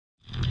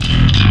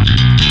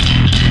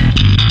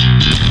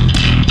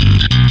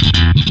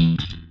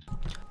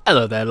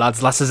Hello there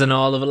lads, lasses and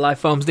all of the life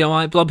forms, the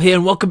Almighty Blob here,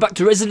 and welcome back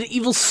to Resident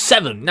Evil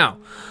 7. Now,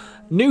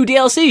 new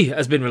DLC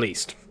has been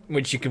released,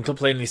 which you can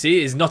plainly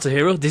see is not a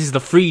hero. This is the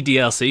free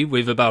DLC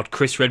with about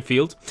Chris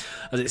Redfield,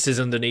 as it says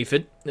underneath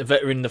it, a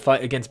veteran in the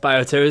fight against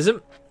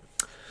bioterrorism.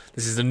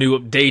 This is the new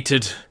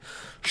updated,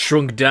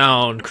 shrunk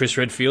down Chris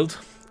Redfield.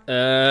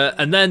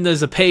 And then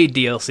there's a paid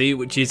DLC,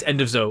 which is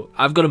End of Zoe.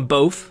 I've got them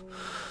both,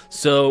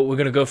 so we're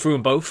going to go through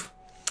them both.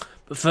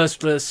 But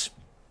first,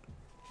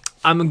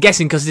 I'm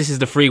guessing because this is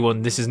the free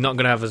one, this is not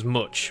going to have as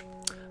much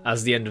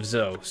as the End of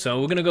Zoe. So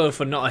we're going to go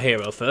for Not a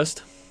Hero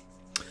first.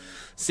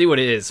 See what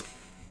it is.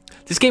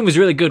 This game was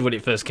really good when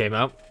it first came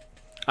out.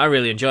 I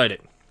really enjoyed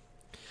it.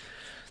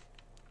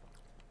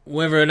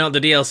 Whether or not the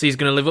DLC is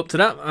going to live up to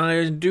that,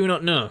 I do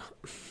not know.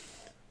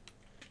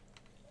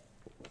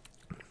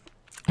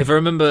 If I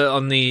remember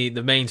on the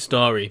main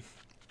story,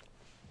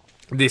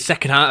 the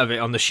second half of it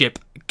on the ship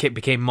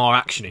became more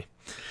actiony.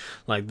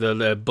 Like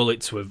the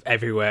bullets were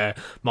everywhere,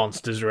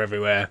 monsters were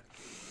everywhere.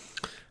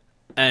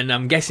 And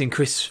I'm guessing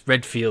Chris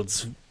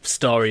Redfield's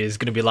story is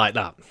going to be like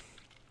that.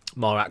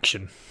 More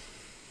action.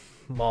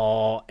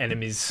 More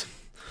enemies.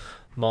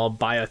 More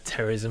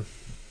bioterrorism.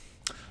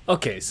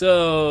 Okay,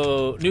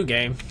 so new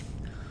game.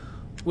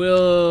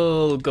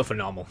 We'll go for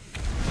normal.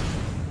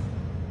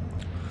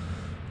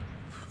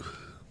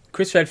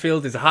 Chris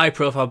Redfield is a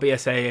high-profile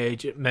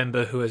BSAA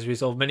member who has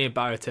resolved many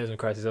bioterrorism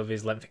crises over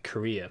his lengthy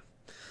career.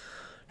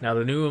 Now,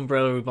 the new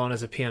Umbrella reborn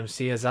as a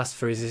PMC has asked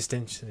for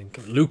resistance.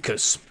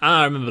 Lucas.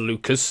 I remember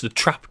Lucas, the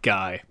trap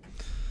guy.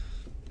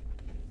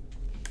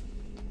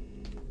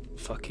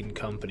 Fucking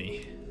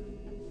company.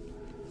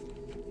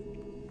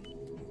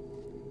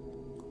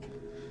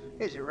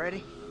 Is it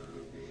ready?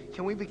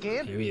 Can we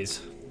begin? Here he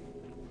is.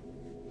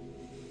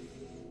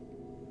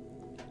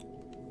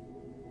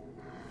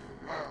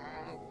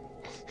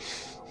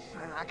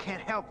 I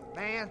can't help it,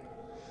 man.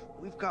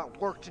 We've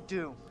got work to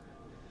do.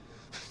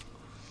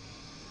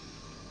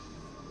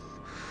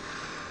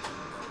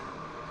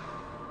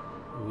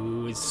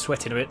 Ooh, he's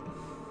sweating a bit.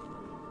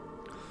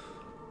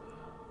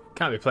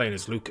 Can't be playing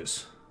as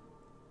Lucas.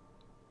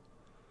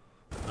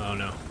 Oh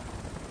no.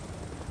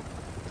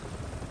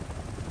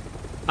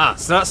 Ah,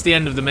 so that's the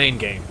end of the main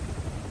game.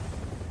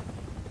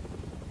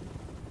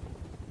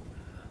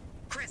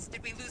 Chris,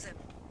 did we lose him?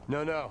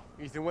 No.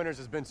 Ethan Winters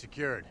has been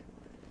secured.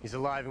 He's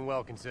alive and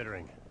well,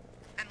 considering.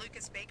 And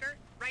Lucas Baker?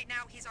 Right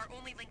now, he's our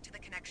only link to the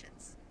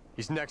connections.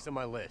 He's next on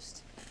my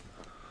list.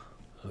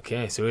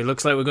 Okay, so it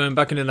looks like we're going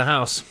back into the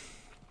house.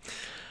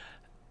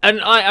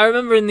 And I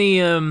remember in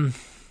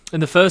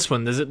the first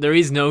one, there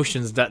is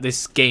notions that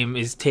this game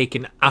is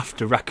taken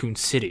after Raccoon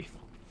City.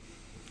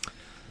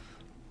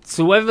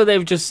 So whether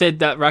they've just said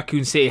that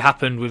Raccoon City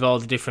happened with all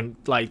the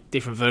different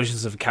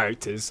versions of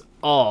characters,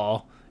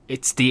 or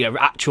it's the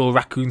actual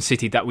Raccoon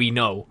City that we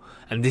know,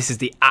 and this is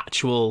the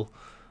actual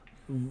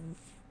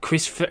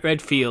Chris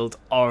Redfield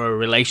or a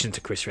relation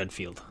to Chris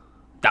Redfield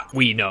that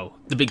we know,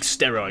 the big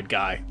steroid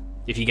guy,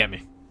 if you get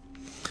me.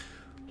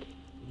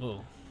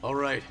 Whoa. All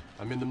right,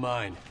 I'm in the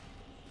mine.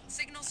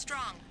 Signal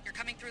strong. You're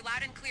coming through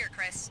loud and clear,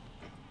 Chris.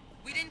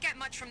 We didn't get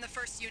much from the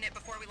first unit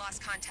before we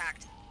lost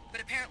contact, but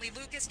apparently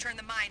Lucas turned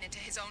the mine into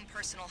his own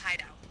personal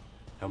hideout.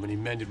 How many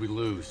men did we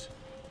lose?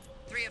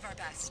 3 of our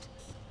best.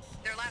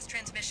 Their last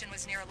transmission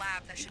was near a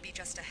lab that should be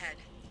just ahead.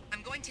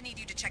 I'm going to need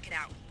you to check it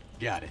out.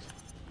 Got it.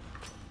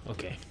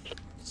 Okay,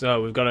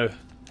 so I've got to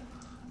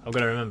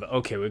remember.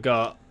 Okay, we've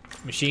got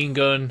machine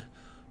gun,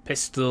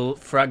 pistol,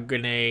 frag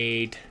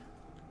grenade.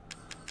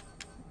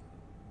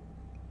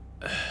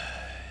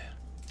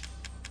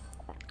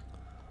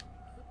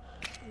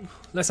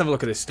 Let's have a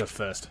look at this stuff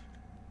first.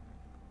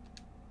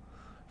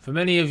 For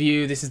many of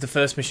you, this is the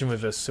first mission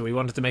with us, so we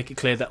wanted to make it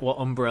clear that what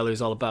Umbrella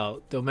is all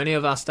about. Though many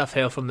of our staff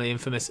hail from the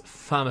infamous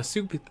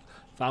pharmaceutical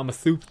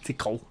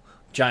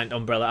giant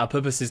Umbrella, our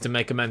purpose is to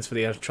make amends for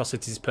the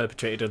atrocities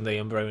perpetrated under the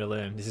Umbrella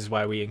name. This is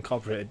why we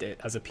incorporated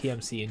it as a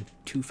PMC in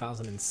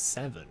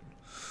 2007.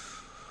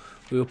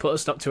 We will put a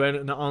stop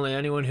to not only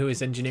anyone who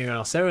is engineering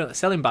or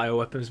selling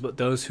bioweapons, but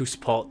those who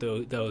support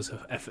those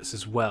efforts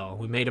as well.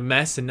 We made a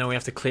mess, and now we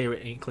have to clear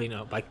it and clean it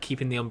up. By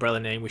keeping the Umbrella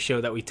name, we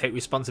show that we take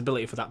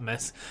responsibility for that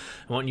mess.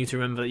 I want you to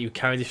remember that you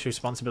carry this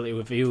responsibility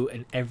with you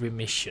in every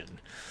mission.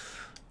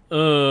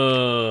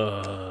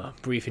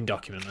 Briefing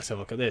document. Let's have a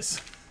look at this.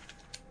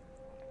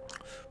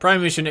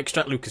 Prime mission: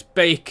 extract Lucas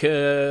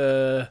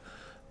Baker.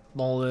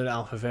 Molded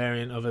Alpha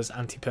variant. Others: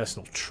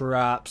 anti-personal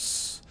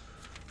traps.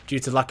 Due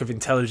to lack of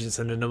intelligence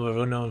and a number of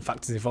unknown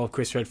factors involved,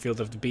 Chris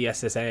Redfield of the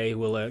BSSA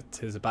will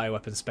act as a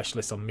bioweapons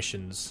specialist on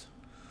missions.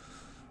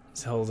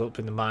 It's held up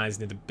in the mines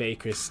near the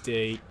Baker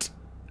Estate.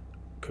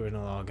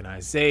 Criminal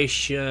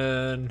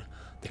organisation.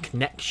 The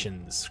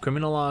Connections.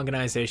 Criminal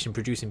organisation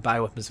producing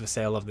bioweapons for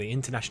sale of the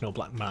international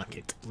black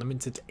market.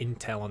 Limited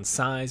intel on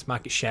size,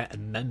 market share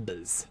and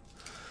members.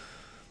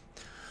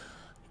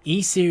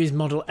 E-Series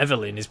model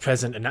Evelyn is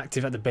present and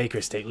active at the Baker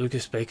estate.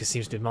 Lucas Baker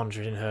seems to be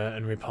monitoring her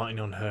and reporting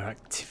on her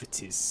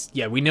activities.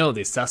 Yeah, we know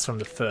this. That's from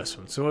the first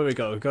one. So what have we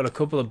got? We've got a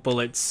couple of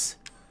bullets.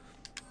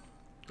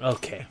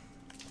 Okay.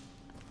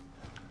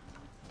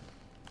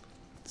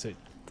 So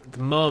At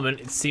the moment,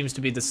 it seems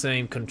to be the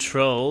same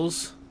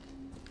controls.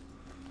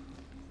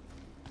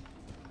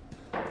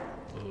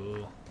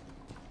 Ooh.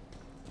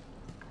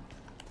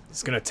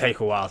 It's gonna take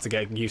a while to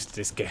get used to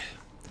this game.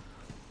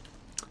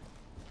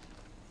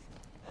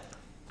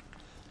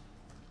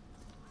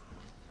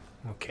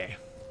 Okay.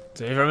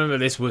 So if I remember,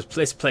 this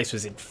place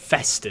was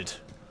infested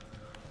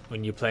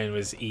when you're playing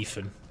with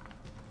Ethan.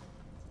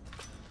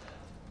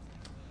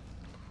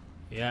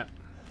 Yeah.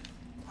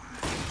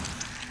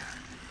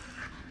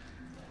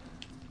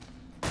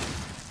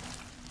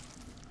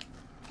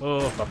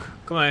 Oh fuck!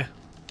 Come on.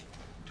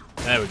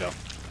 There we go.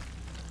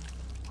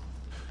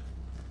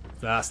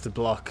 That's the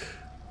block.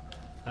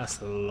 That's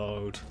the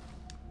load.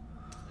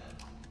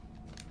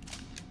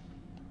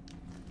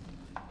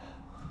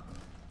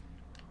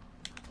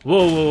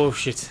 Whoa, whoa, whoa,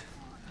 shit.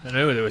 I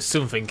knew there was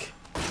something.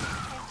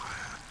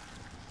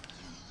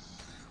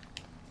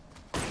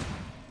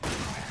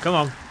 Come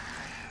on.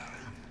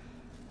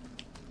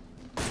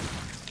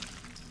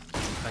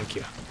 Thank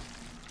you.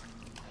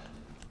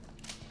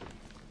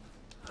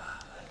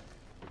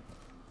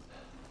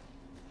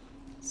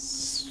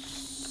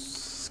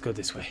 Let's go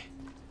this way.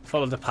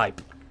 Follow the pipe.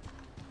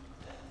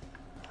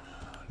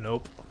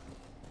 Nope.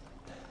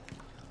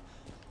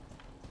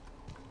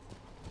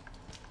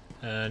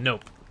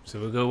 Nope. So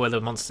we'll go where the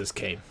monsters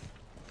came.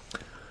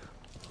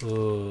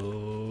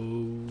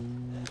 Oh.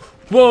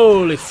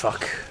 Holy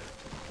fuck.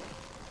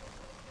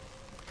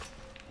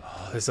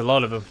 Oh, there's a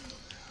lot of them.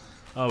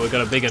 Oh, we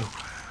got a big one.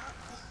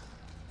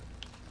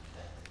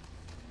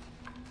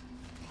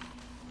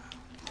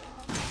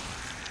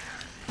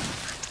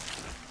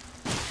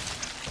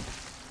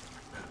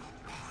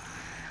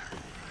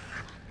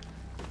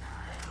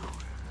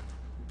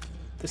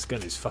 This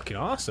gun is fucking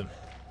awesome.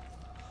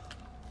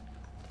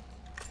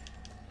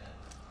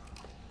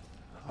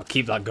 I'll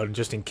keep that gun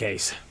just in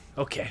case.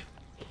 Okay.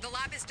 The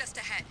lab is just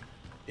ahead.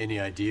 Any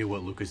idea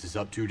what Lucas is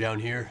up to down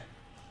here?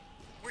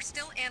 We're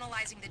still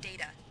analyzing the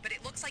data, but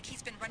it looks like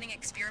he's been running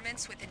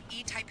experiments with an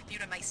E-type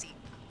butamycete.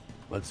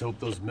 Let's hope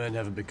those men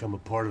haven't become a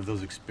part of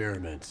those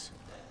experiments.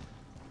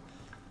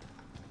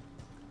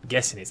 I'm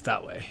guessing it's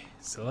that way.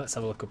 So let's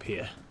have a look up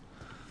here.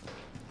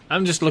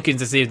 I'm just looking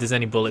to see if there's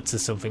any bullets or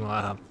something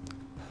like that.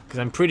 Because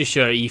I'm pretty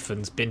sure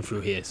Ethan's been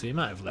through here, so he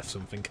might have left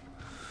something.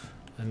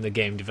 And the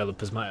game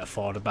developers might have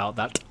thought about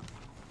that.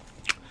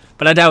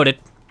 But I doubt it.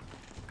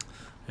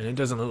 And it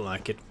doesn't look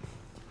like it.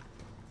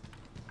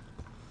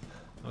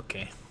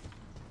 Okay.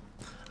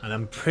 And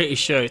I'm pretty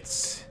sure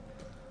it's...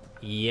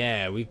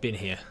 Yeah, we've been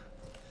here.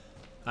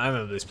 I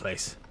remember this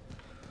place.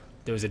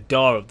 There was a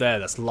door up there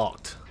that's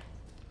locked.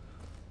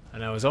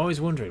 And I was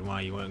always wondering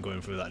why you weren't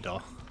going through that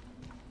door.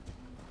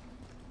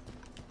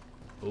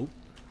 Oh.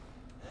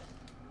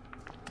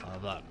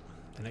 That.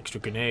 An extra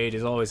grenade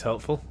is always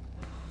helpful.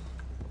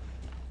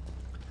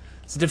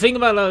 So the thing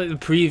about the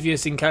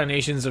previous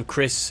incarnations of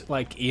Chris,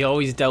 like, he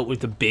always dealt with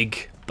the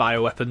big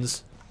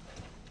bioweapons.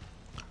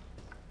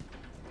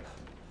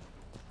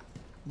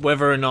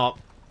 Whether or not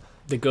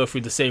they go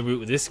through the same route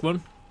with this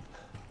one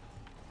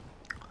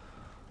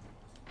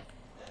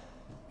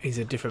is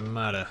a different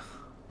matter.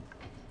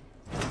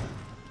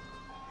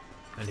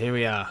 And here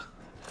we are.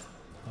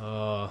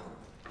 Oh.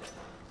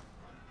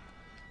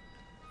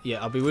 Yeah,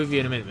 I'll be with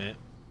you in a minute, mate.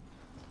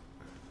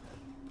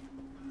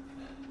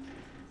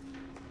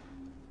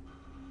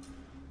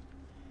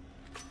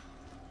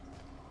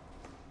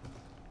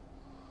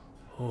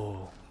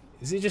 Oh.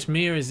 Is it just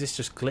me or is this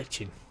just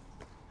glitching?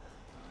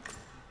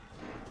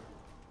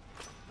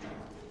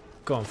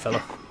 Go on,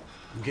 fella.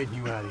 I'm getting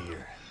you out of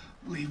here.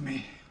 Leave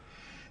me.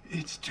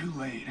 It's too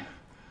late.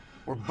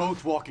 We're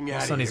both walking out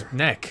What's of on here. his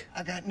neck?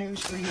 I got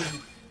news for you.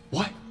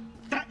 What?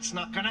 That's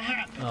not gonna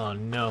happen. Oh,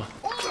 no.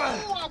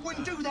 Oh, I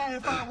wouldn't do that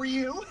if I were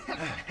you.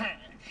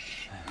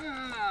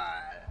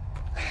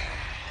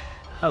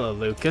 Hello, Now,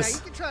 you Lucas.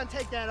 can try and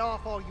take that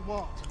off all you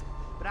want,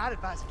 but I'd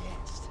advise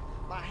against.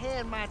 My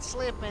hand might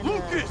slip and...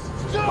 Lucas!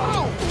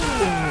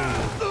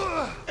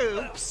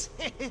 Oops.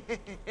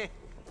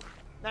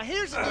 Now,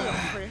 here's the deal,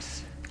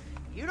 Chris.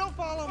 You don't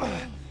follow me,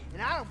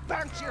 and I don't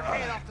bounce your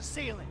head off the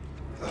ceiling.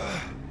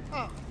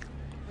 Oh,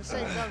 the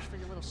same goes for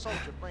your little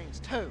soldier brains,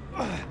 too.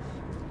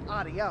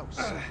 Adios.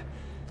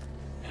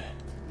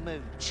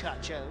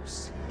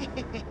 Muchachos.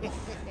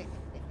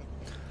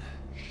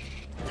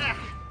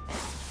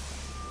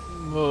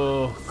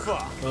 Oh,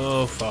 fuck.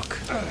 Oh, fuck.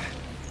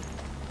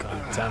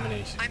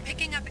 Contamination. I'm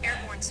picking up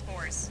airborne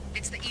spores.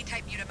 It's the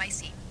E-type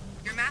butamycete.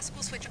 Your mask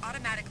will switch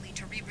automatically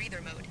to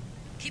rebreather mode.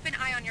 Keep an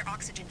eye on your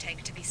oxygen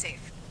tank to be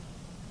safe.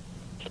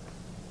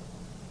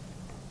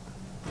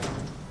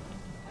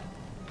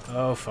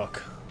 Oh,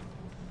 fuck.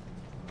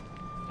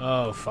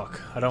 Oh,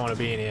 fuck. I don't want to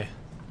be in here.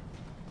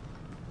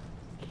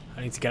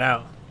 I need to get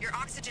out. Your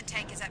oxygen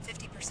tank is at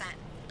 50%.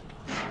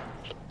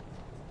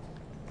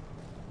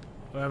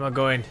 Where am I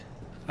going?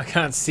 I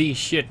can't see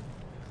shit.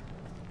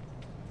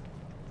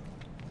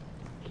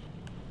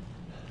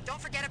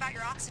 Don't forget about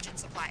your oxygen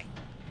supply.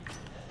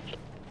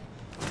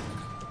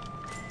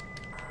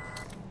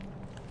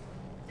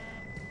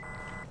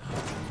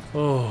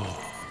 Oh.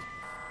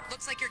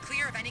 Looks like you're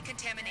clear of any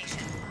contamination.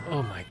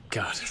 Oh my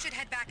god. You should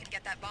head back and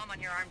get that bomb on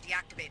your arm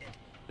deactivated.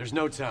 There's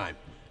no time.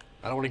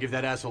 I don't want to give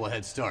that asshole a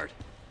head start.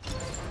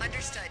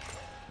 Understood.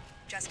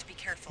 Just be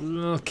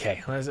careful.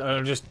 Okay,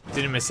 I just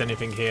didn't miss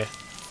anything here.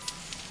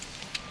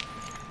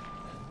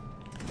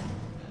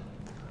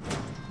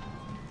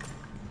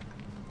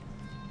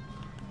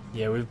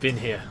 Yeah, we've been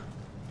here.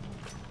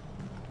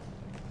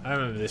 I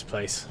remember this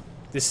place.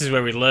 This is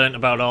where we learnt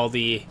about all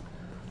the...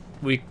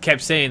 We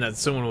kept saying that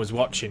someone was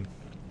watching.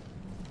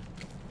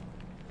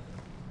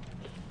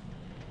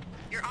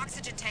 Your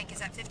oxygen tank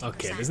is at 50%.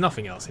 Okay, there's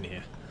nothing else in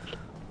here.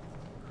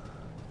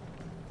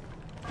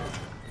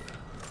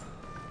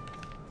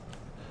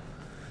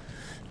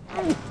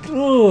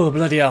 Oh,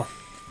 bloody hell.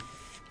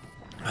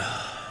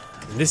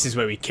 And this is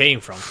where we came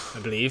from,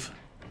 I believe.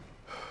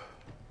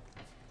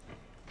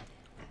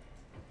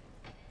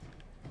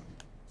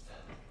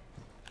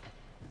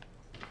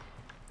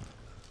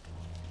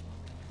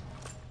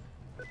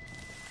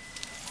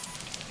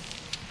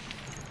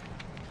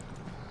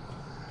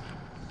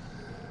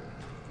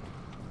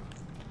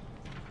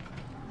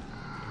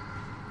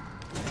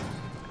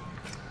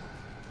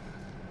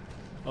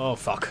 Oh,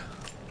 fuck.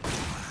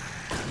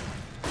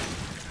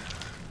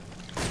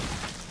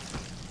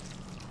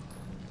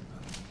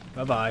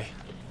 Bye-bye.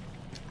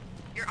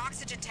 Your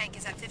oxygen tank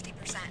is at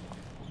 50%.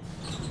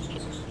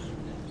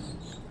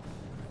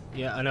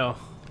 Yeah, I know.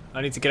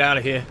 I need to get out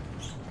of here.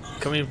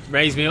 Come in,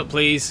 raise me up,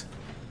 please.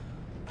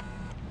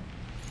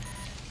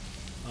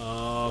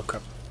 Oh,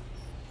 crap.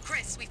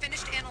 Chris, we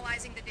finished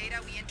analyzing the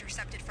data we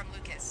intercepted from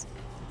Lucas.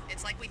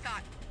 It's like we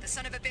thought. The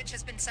son of a bitch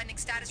has been sending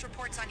status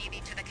reports on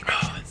Evie to the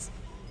connections.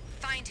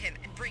 Find him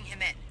and bring him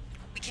in.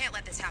 We can't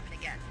let this happen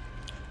again.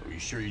 Are you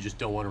sure you just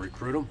don't want to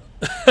recruit him?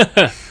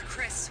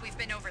 Chris, we've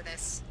been over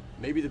this.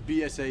 Maybe the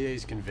BSAA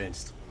is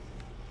convinced.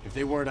 If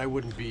they weren't, I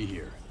wouldn't be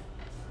here.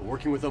 But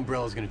working with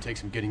Umbrella is going to take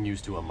some getting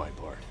used to on my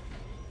part.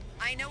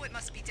 I know it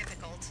must be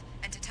difficult,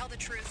 and to tell the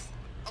truth,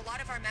 a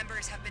lot of our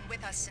members have been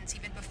with us since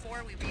even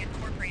before we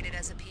reincorporated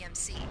as a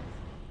PMC.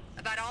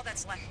 About all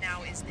that's left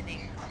now is the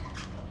name.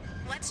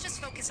 Let's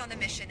just focus on the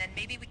mission, and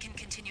maybe we can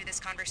continue this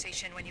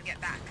conversation when you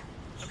get back,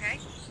 okay?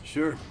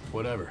 Sure,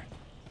 whatever.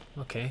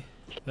 Okay.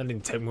 That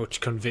didn't take much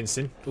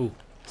convincing. Ooh,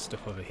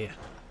 stuff over here.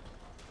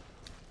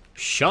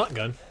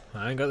 Shotgun?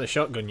 I ain't got the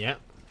shotgun yet.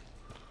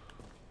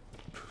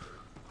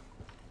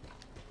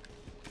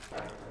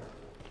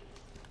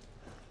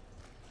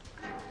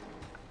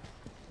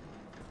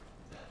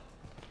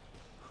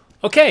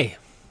 Okay.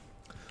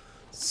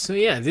 So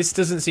yeah, this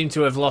doesn't seem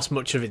to have lost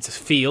much of its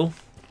feel.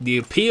 The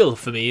appeal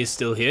for me is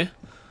still here.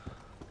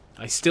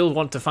 I still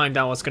want to find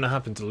out what's going to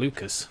happen to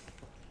Lucas.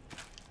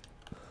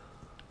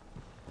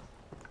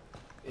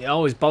 It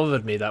always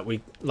bothered me that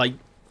we, like,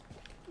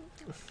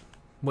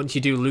 once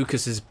you do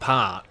Lucas's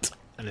part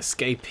and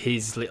escape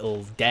his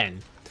little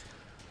den.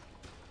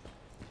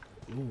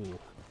 Ooh,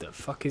 the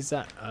fuck is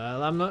that?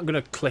 I'm not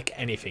going to click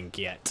anything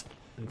yet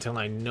until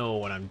I know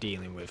what I'm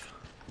dealing with.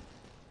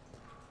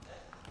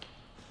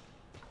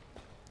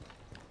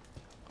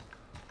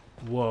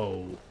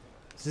 Whoa.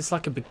 Is this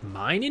like a big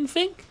mining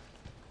thing?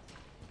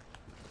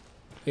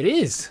 It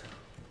is.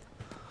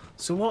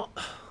 So what?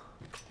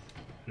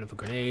 Another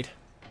grenade.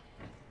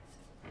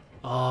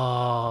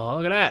 Oh,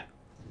 look at that.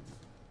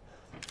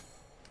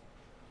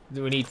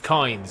 Do we need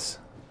coins?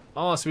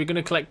 Oh, so we're going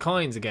to collect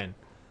coins again.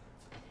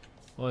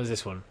 What is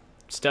this one?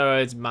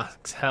 Steroids,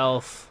 max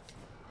health,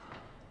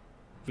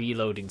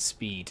 reloading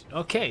speed.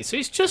 Okay, so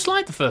it's just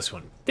like the first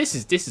one. This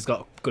has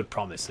got good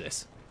promise,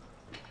 this.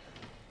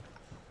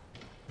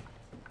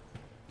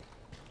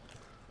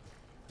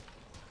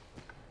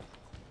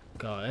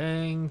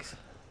 Going.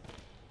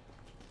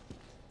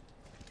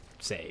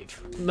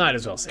 Save. Might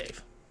as well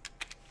save.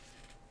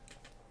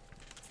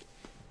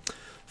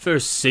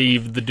 First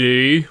save of the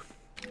day.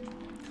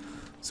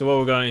 So what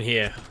we got in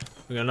here?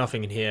 We got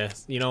nothing in here.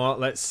 You know what?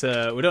 Let's.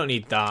 We don't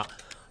need that.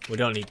 We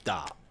don't need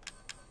that.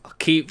 I'll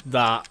keep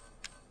that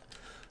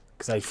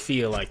because I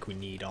feel like we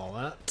need all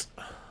that.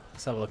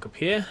 Let's have a look up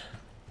here.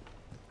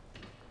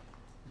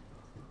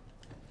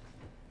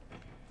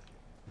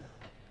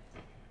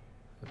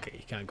 Okay,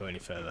 you can't go any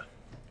further.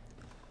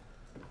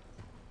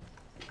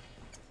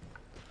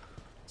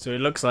 So it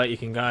looks like you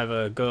can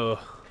either go.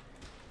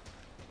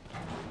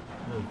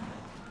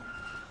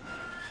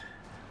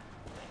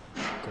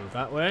 Go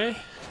that way.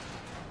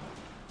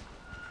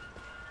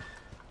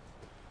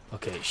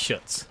 Okay, it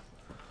shuts.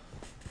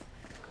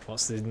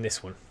 What's in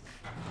this one?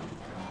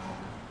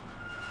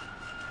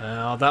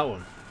 Oh, that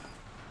one.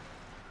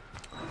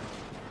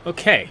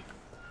 Okay.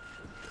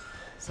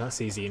 So that's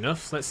easy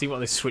enough. Let's see what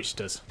this switch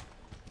does.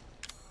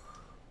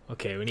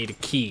 Okay, we need a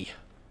key.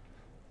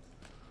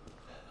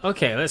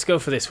 Okay, let's go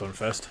for this one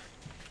first.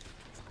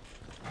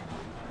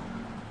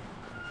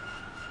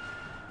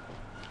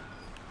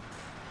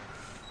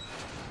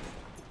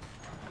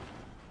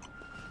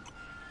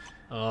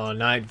 Oh,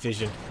 night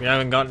vision. We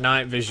haven't got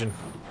night vision.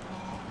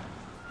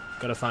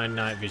 Gotta find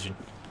night vision.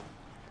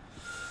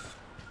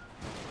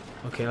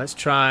 Okay, let's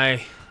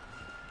try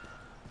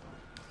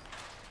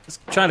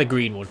the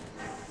green one.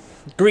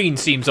 Green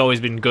seems always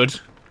been good.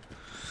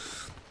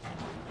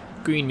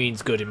 Green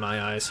means good in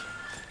my eyes.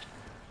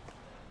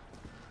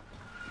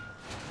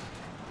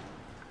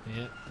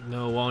 Yeah,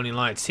 no warning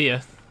lights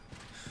here.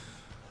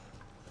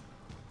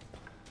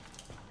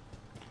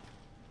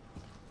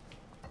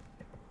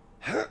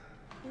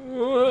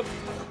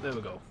 There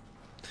we go.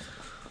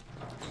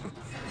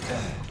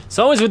 It's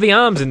always with the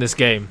arms in this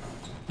game.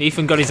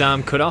 Ethan got his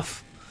arm cut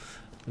off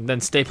and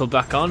then stapled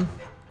back on.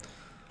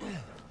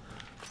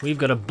 We've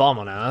got a bomb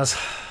on ours.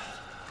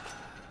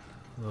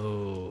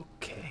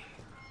 Okay.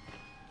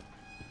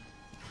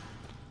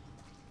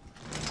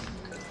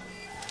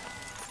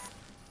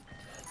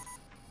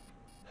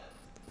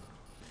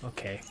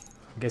 Okay.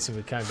 I'm guessing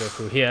we can't go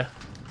through here.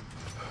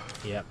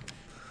 Yep.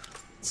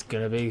 It's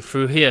gonna be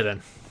through here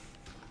then.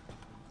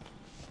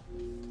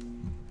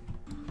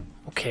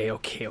 Okay,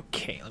 okay,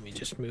 okay. Let me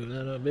just move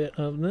that a bit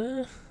up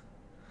there.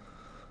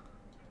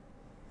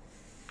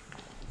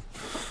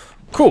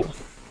 Cool.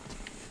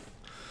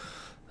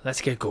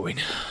 Let's get going.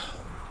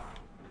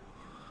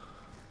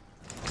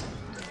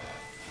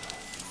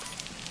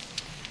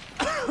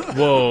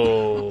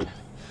 Whoa.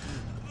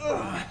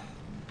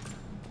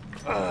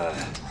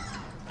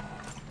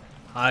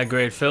 High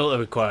grade filter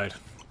required.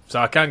 So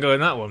I can't go in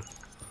that one.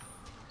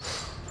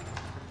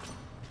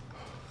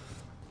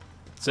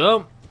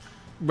 So,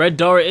 red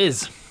door it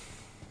is.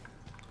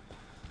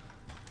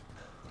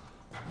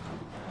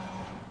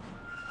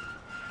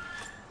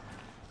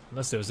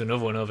 Unless there was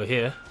another one over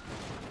here.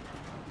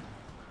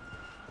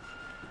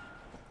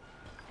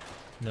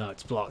 No,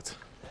 it's blocked.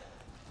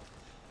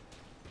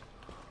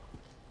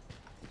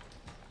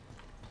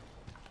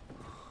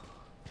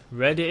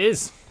 Red it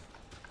is.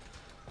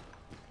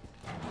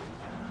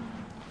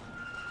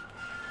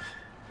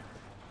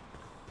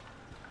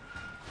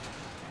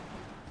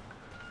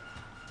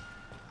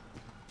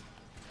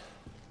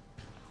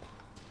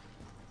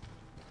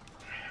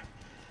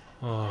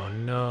 Oh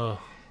no.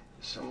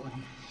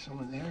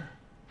 Someone there?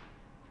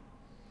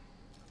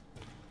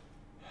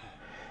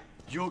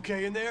 You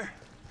okay in there?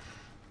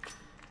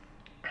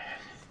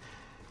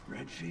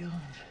 Redfield?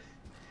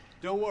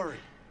 Don't worry.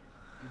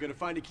 I'm gonna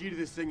find a key to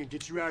this thing and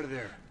get you out of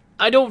there.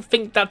 I don't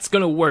think that's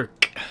gonna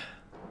work.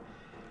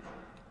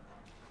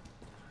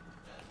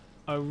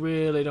 I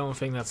really don't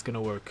think that's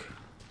gonna work.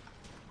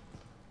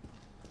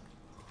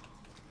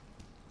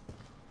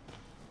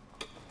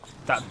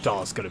 That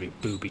door's gotta be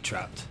booby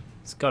trapped.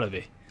 It's gotta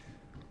be.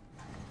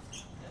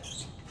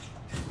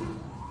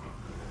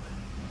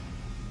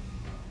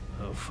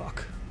 Oh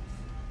fuck.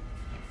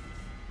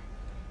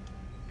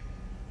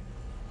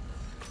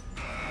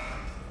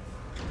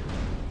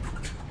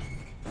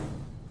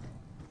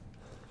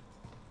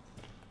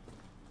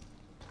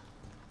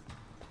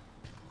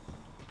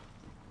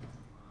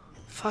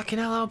 Fucking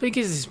hell, how big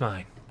is this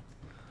mine?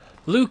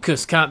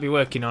 Lucas can't be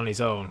working on his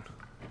own.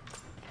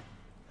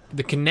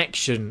 The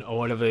connection, or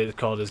whatever it's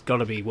called, has got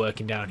to be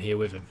working down here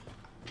with him.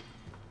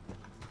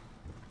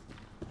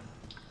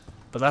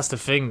 But that's the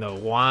thing, though.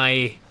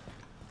 Why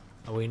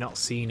are we not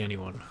seeing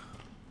anyone?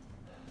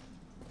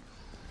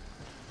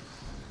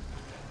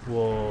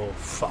 Whoa,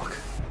 fuck.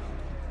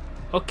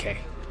 Okay.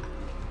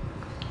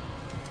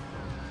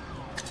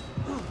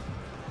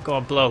 Go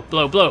on, blow,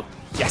 blow, blow.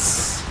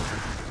 Yes!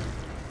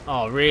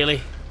 Oh, really?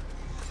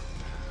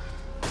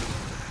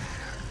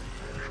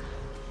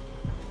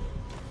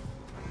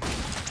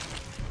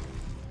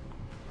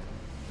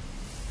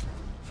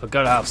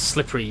 Forgot how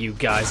slippery you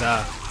guys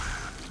are.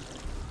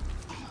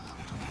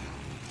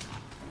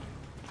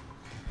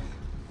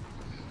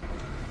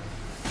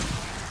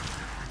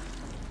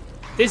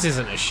 This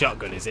isn't a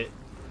shotgun, is it?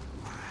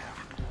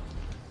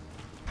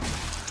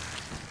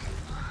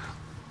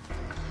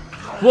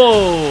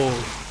 Whoa!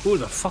 Who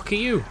the fuck are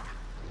you?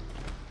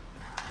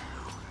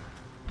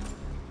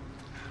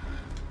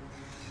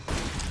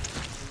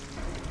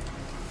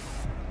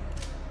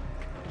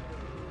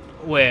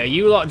 Wait, are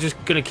you lot just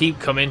gonna keep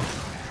coming?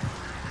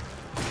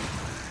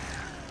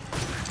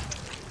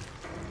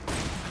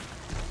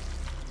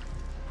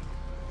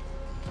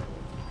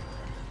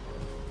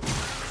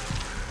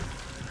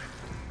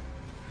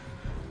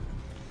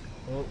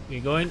 Oh, you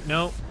going?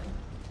 No.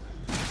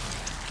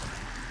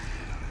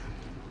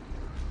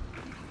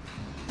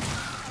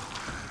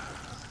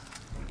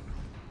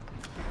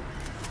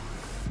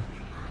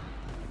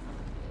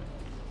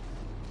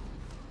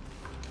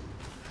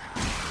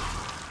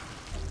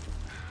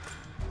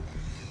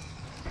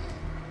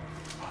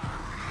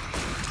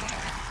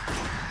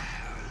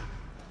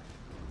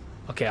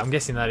 Okay, I'm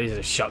guessing that is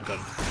a shotgun.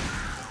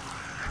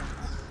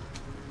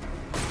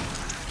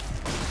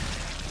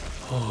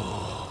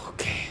 Oh,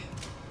 okay.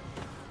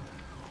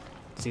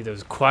 See, there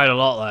was quite a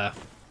lot there.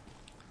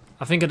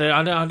 I think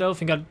I don't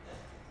think I'd...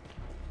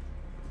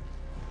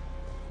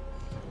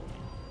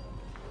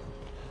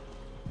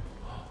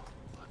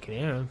 I can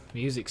hear him.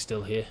 Music's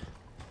still here.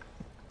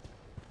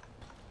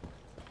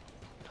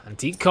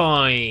 Antique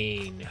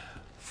coin.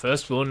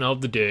 First one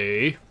of the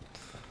day.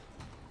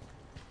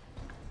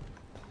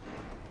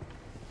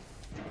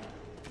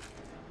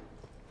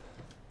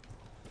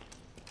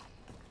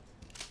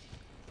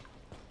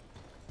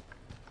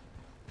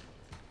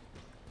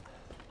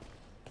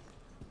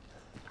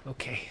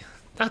 Okay.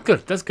 That's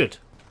good. That's good.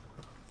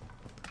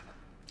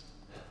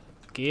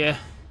 Gear.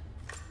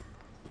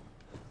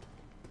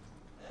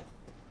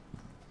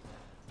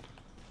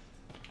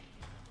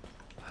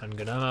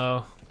 Handgun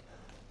ammo.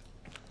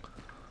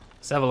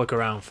 Let's have a look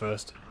around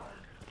first.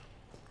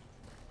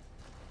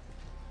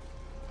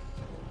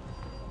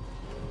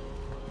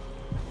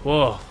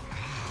 Whoa.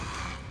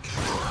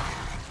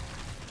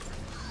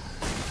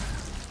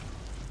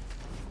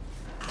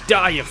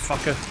 Die, you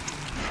fucker.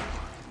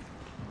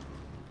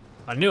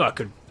 I knew I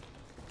could.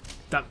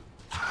 That.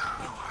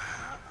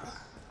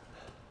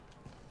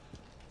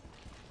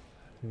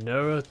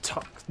 Neuro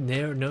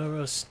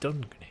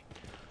stun grenade.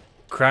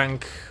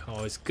 Crank,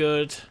 always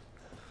good.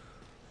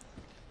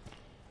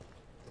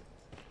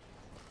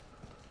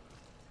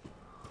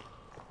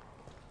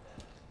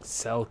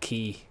 Cell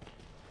key.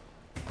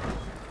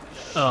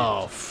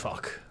 Oh,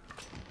 fuck.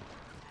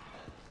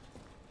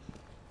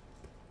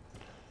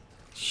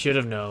 Should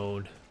have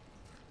known.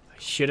 I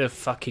should have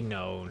fucking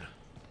known.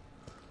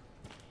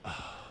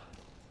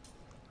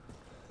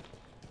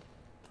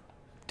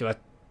 Do I...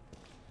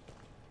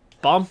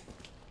 Bomb?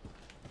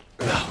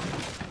 Oh,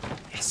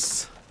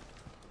 yes.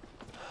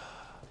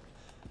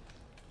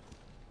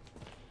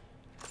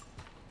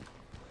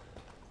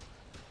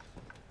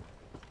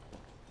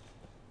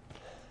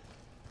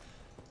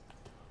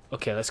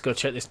 Okay, let's go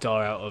check this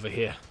door out over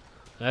here.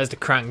 There's the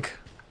crank.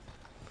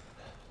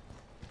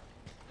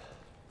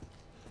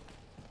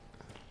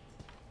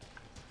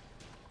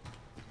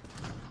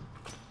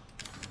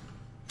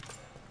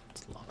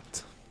 It's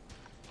locked.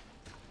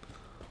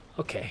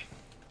 Okay.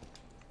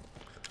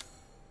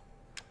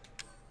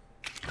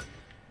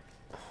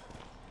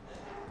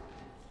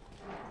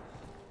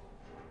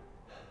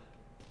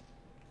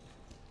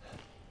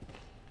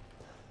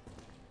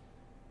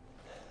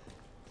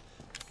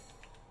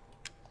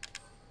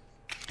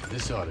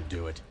 This ought to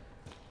do it.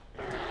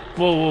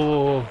 Whoa, whoa,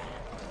 whoa, whoa.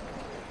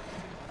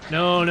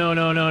 No, no,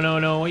 no, no, no,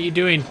 no. What are you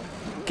doing?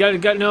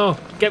 No.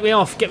 Get me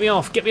off. Get me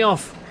off. Get me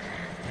off.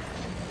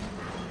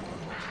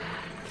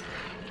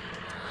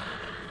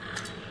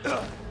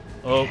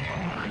 Oh.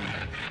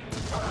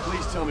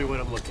 Please tell me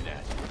what I'm looking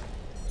at.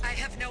 I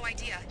have no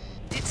idea.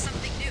 It's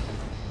something new.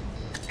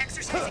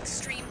 Exercise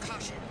extreme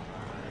caution.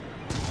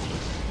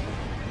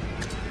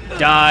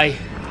 Die.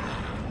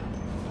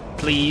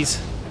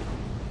 Please.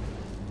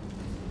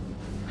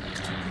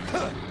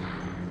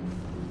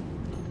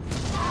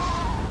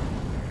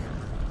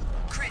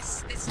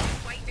 Chris, this new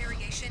white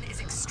variation is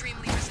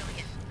extremely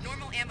resilient.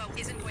 Normal ammo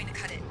isn't going to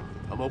cut it.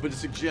 I'm open to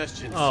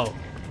suggestions. Oh.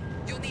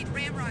 You'll need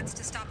ramrods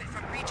to stop it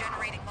from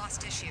regenerating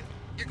lost tissue.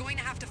 You're going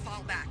to have to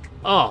fall back.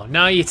 Oh,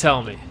 now you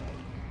tell me.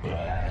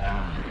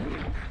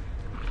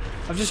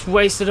 I've just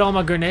wasted all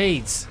my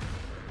grenades.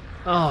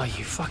 Oh,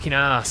 you fucking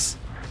ass.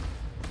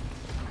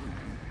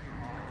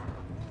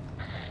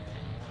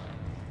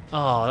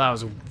 Oh, that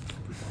was...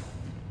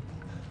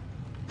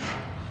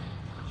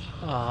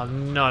 Oh,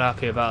 I'm not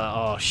happy about that.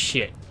 Oh,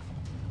 shit.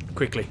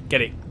 Quickly,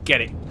 get it,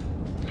 get it.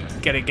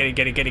 Get it, get it,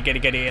 get it, get it, get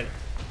it, get it, get it.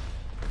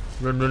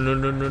 Run, run,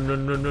 run, run, run,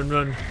 run, run, run,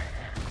 run.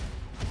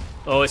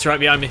 Oh, it's right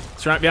behind me.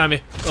 It's right behind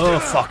me. Oh,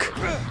 fuck.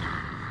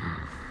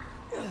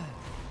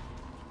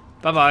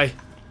 Bye-bye.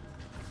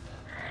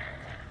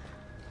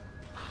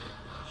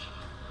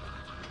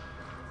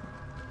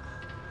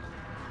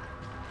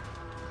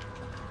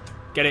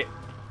 Get it.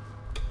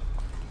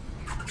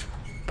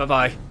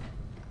 Bye-bye.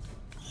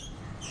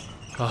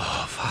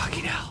 Oh,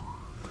 fucking hell.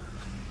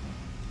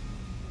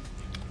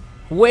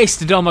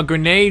 Wasted all my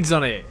grenades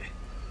on it.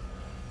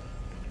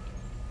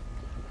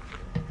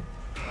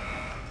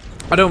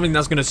 I don't think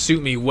that's going to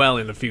suit me well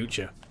in the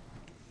future.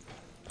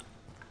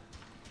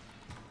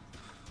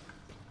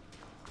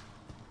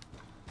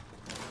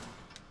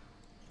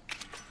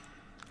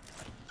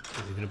 Is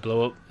it going to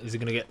blow up? Is it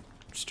going to get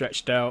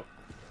stretched out?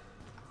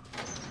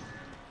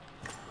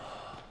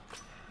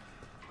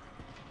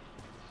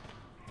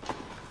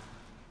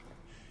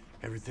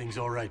 Everything's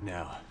all right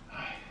now.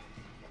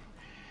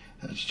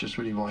 That's just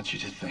what he wants you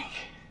to think.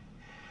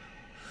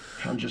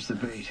 I'm just the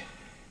bait,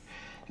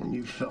 and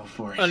you fell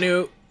for it. I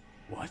knew.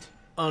 What?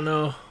 Oh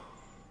no.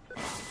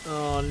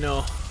 Oh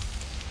no.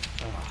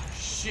 Oh,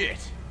 shit.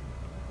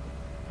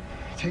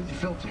 Take the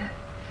filter.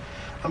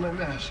 On my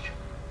mask.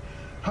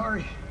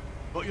 Hurry.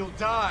 But you'll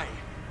die.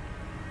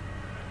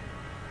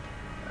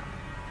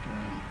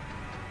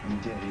 I'm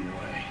dead either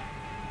way.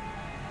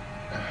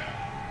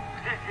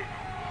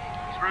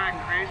 What's wrong,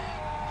 Chris?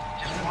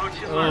 Just watch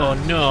your Oh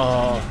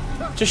no.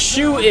 Just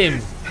shoot him.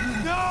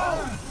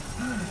 No!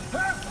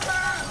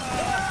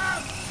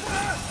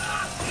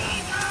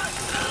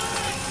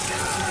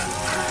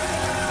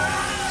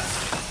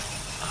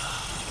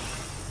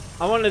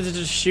 I wanted to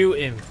just shoot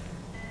him.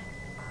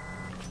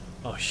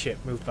 Oh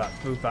shit, move back,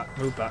 move back,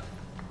 move back.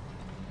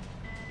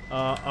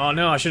 Oh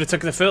no, I should have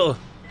took the filter.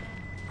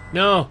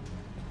 No.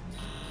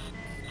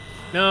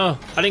 No,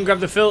 I didn't grab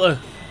the filter.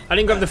 I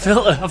didn't grab the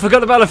filter. I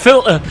forgot about the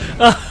filter.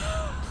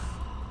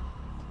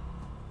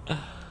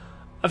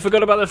 I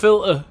forgot about the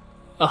filter.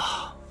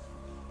 Oh.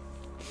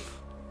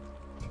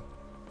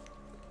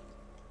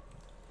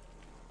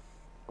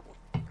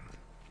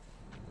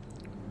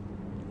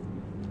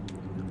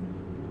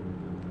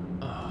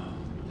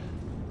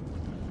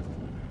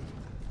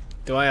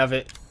 Do I have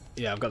it?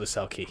 Yeah, I've got the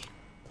cell key.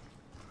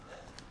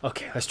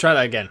 Okay, let's try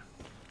that again.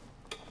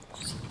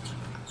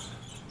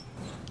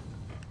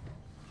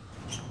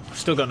 I've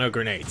still got no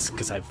grenades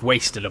because I've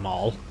wasted them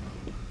all.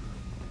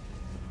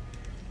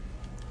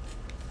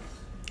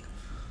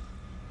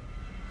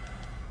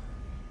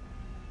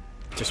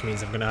 Just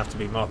means I'm going to have to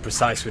be more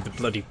precise with the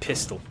bloody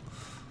pistol.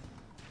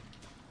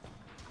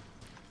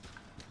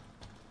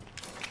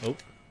 Oh.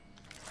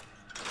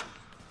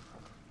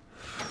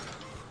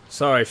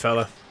 Sorry,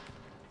 fella.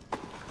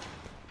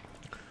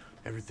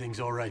 Everything's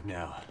all right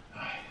now.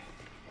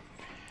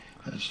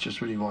 That's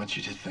just what he wants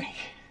you to think.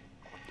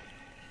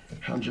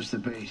 I'm just the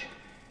bait,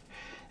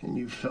 and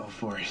you fell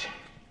for it.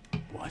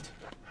 What?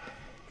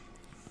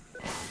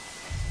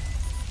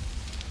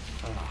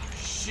 Oh,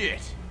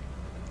 shit!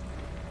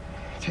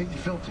 Take the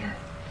filter.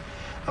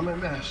 I'm a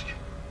mask.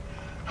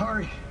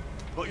 Hurry.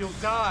 But you'll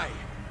die!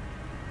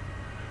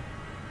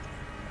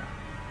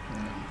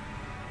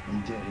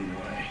 I'm dead either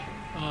way.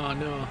 Oh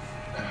no.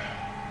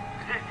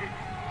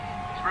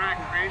 That's right,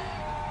 Chris.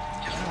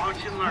 Just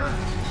watch and learn.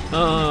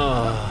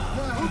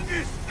 Oh.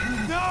 Lucas!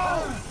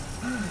 No!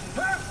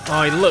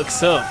 Oh, he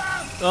looks up.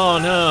 Oh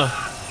no.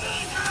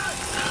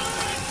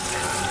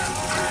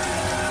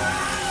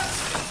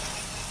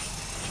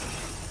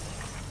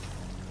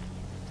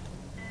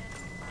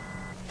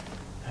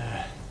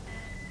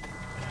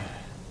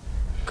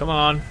 Come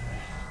on.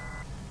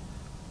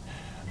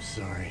 I'm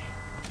sorry.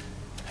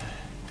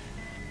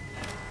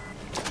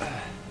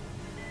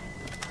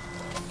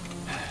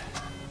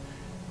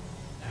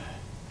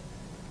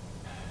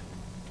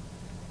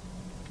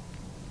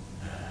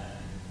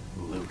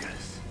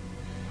 Lucas.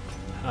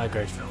 Hi,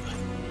 great film.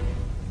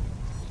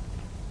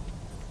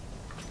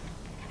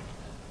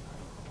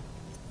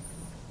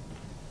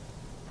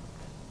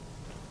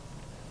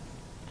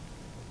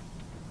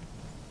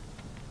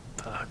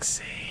 Fuck's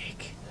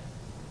sake.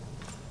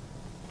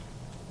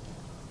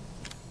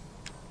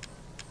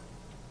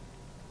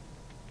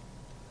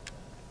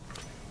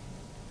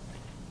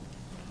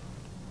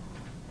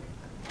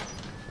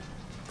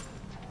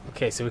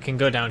 Okay, so we can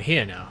go down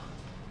here now.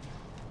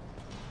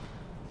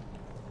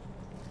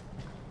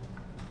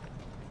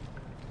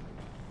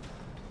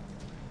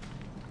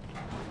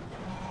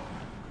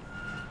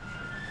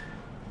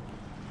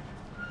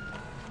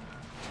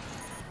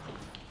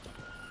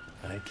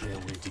 I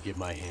can't wait to get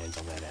my hands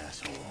on that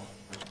asshole.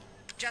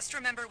 Just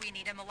remember we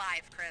need him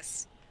alive,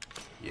 Chris.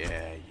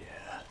 Yeah.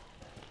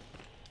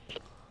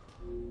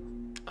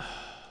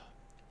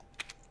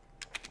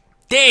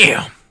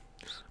 Damn!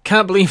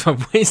 Can't believe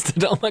I've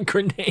wasted all my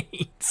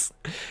grenades.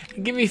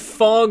 Give me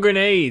 4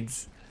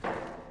 grenades.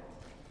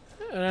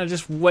 And I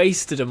just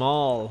wasted them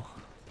all.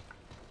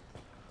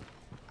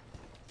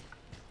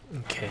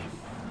 Okay.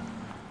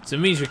 So it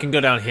means we can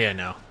go down here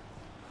now.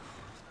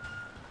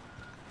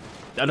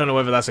 I don't know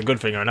whether that's a good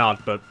thing or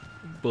not, but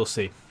we'll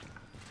see.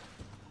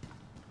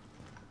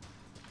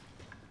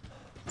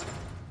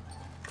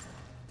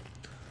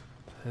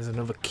 There's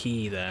another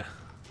key there.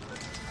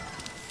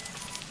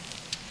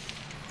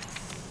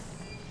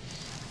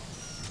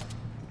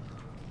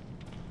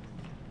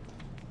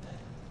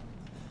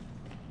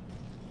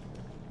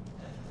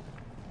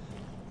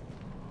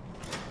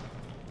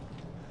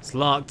 It's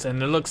locked, and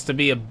there looks to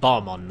be a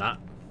bomb on that.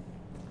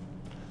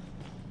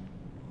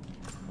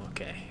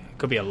 Okay,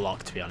 could be a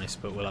lock to be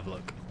honest, but we'll have a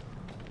look.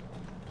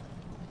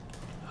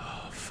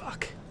 Oh,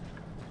 fuck.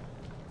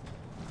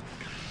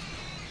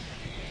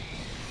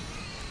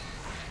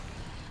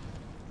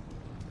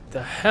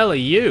 The hell are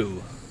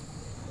you?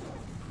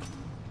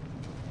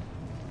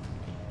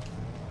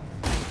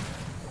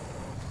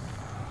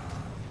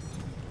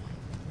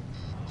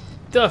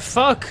 The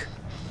fuck?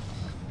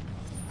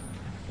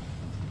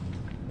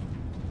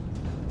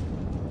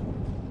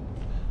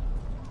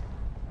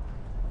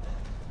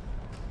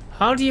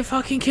 How do you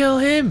fucking kill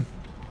him?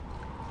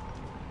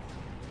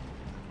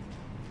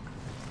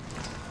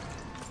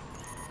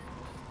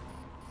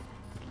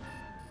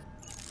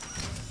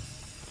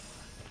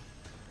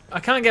 I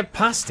can't get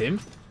past him.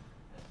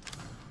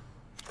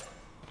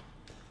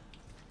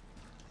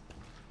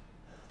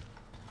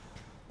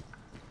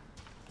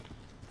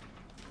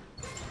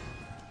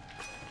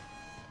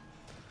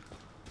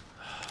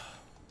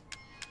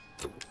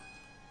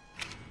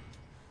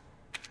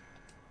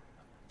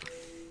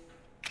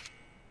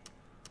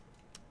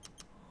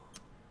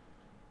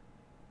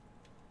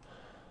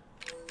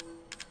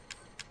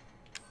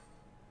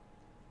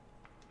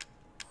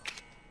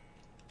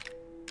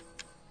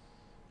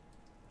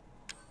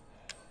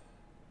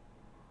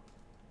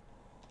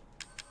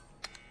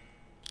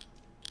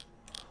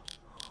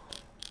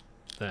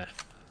 There.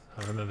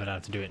 I remembered how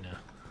to do it now.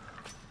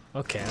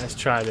 Okay, let's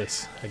try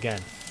this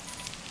again.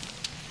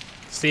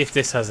 See if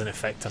this has an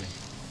effect on him.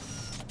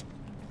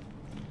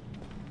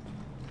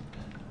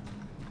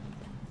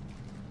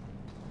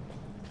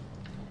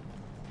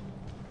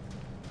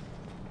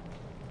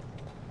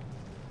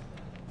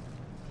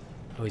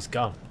 Oh, he's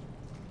gone.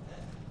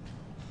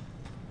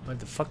 Where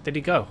the fuck did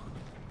he go?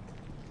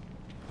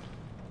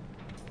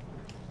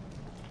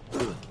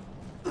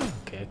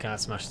 Okay, I can't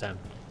smash them.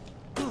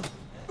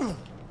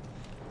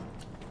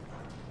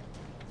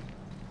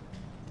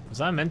 Was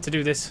I meant to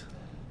do this?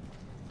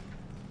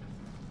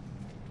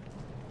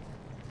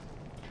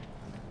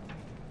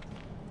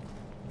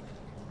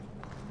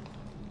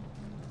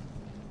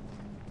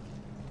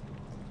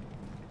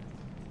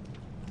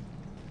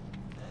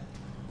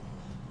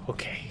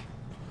 Okay.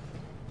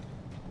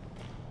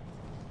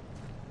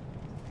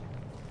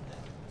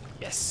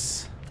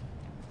 Yes.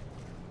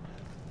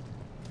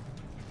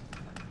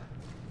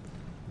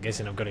 I'm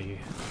guessing I'm gonna...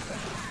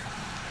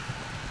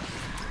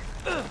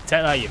 Take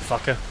that, you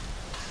fucker.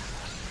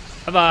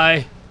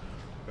 Bye-bye.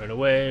 Run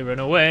away, run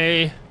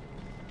away.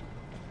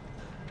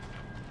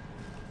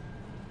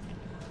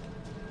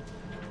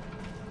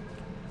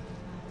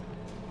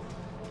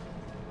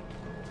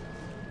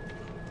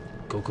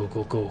 Go, go,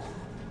 go, go.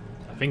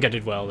 I think I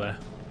did well there.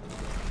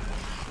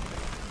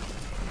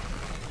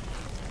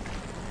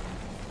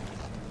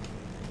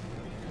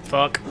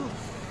 Fuck.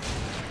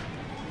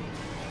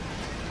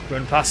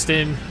 Run past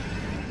him.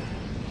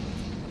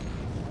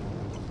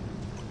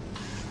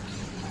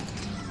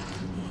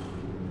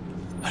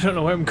 I don't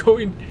know where I'm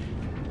going.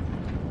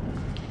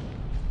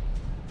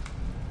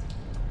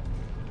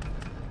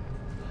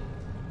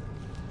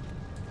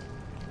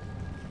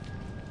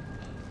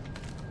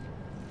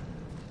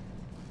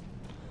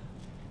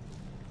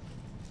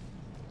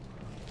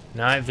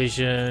 Night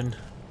vision.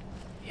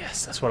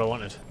 Yes, that's what I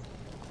wanted.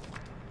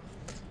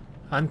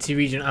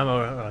 Anti-region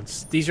ammo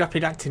rods. These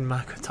rapid-acting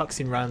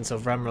mycotoxin rounds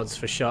of ramrods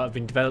for short have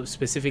been developed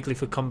specifically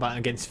for combat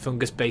against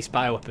fungus-based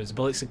bioweapons.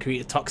 Bullets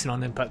secrete a toxin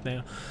on impact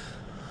now.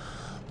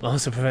 It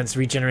also prevents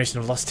regeneration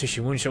of lost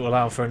tissue. One shot will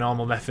allow for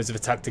normal methods of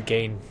attack to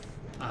gain.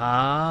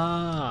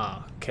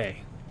 Ah,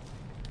 okay.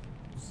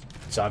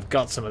 So I've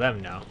got some of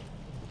them now.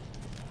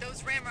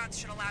 Those ramrods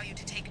should allow you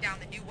to take down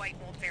the new White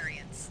Mold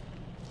variants.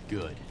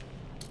 Good.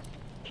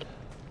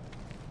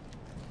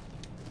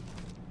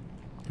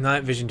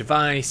 Night vision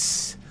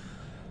device.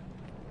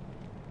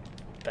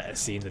 Better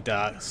see in the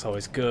dark. It's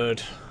always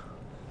good.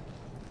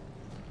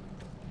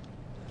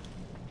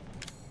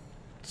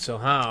 So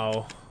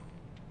how?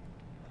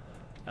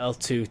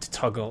 L2 to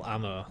toggle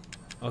ammo.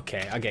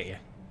 Okay, I get you.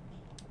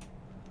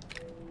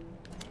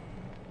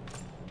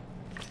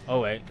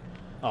 Oh wait.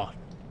 Oh.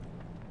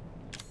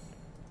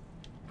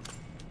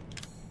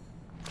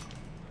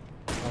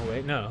 Oh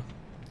wait, no.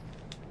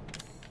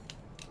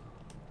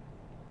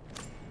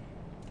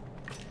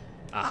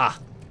 Aha.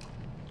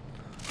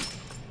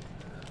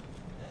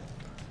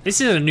 This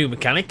is a new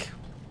mechanic.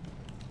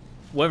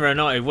 Whether or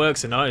not it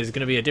works or not is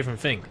going to be a different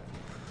thing.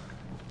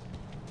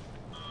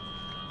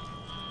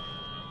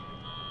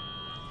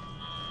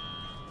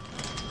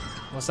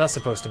 What's that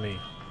supposed to mean?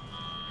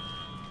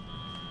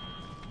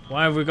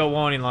 Why have we got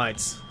warning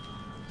lights?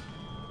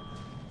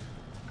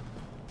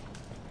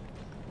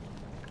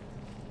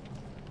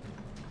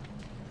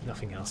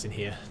 Nothing else in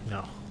here.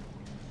 No.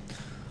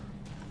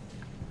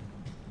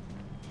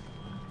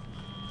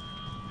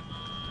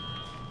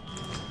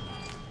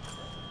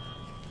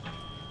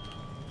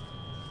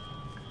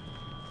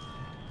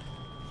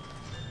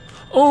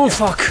 Oh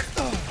fuck!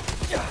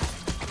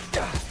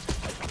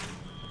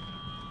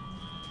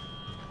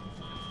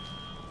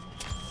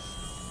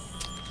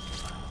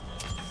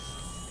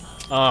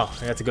 Oh,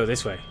 I had to go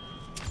this way.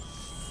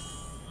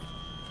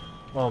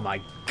 Oh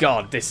my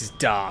god, this is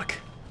dark.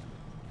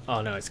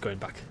 Oh no, it's going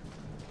back.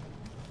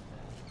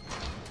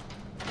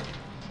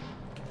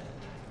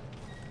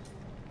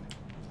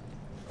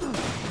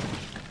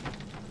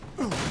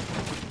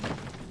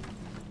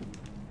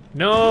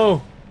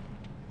 No!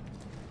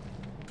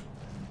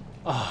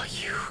 Oh,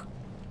 you...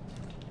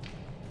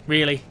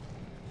 Really?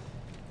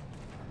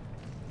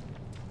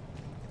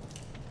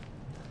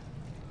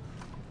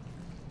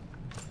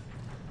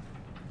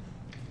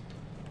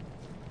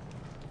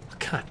 I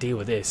can't deal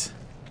with this.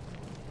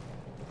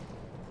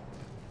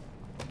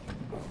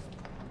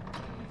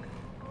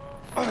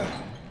 I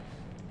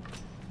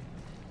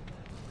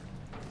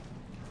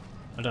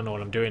don't know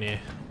what I'm doing here.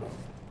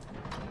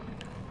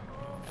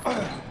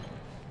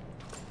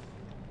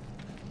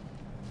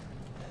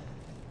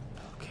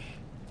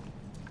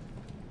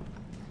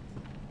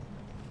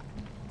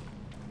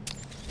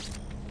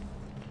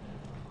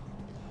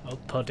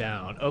 Up or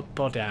down, up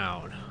or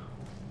down.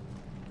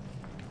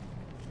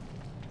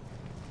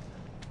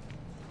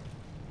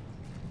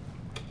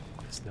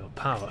 There's no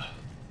power.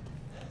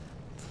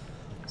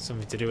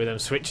 Something to do with them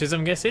switches,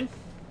 I'm guessing.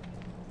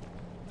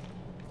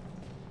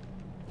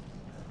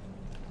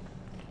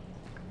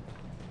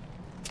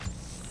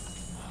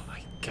 Oh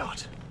my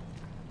god.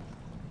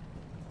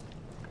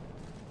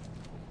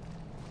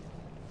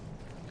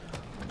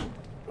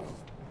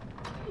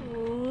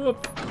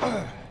 Whoop.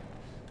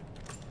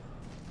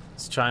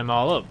 Let's try them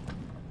all up.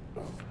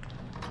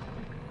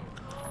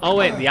 Oh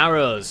wait, the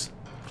arrows.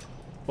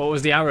 What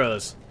was the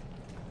arrows?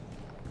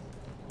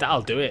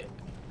 That'll do it.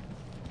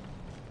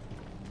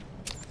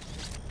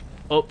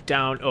 Up,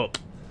 down, up.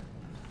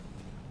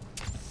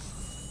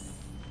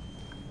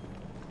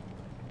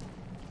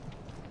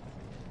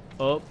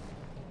 Up.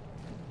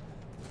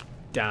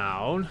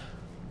 Down.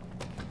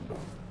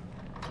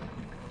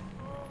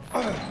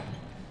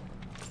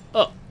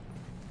 Oh.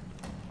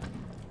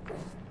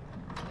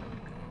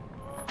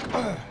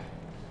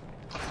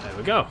 There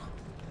we go.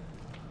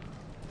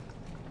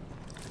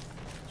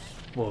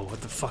 Whoa,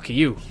 what the fuck are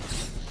you?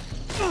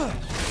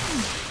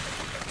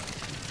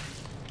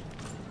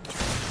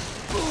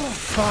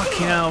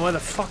 Fucking hell, where the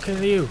fuck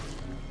are you?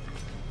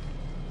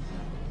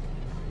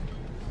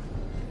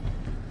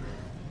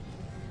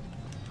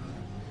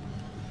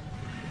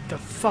 The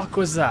fuck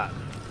was that?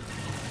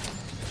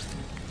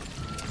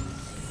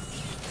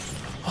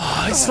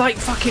 Oh, it's like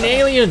fucking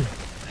Alien.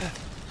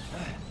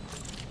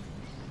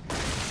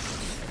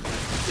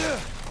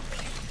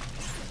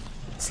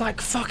 It's like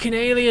fucking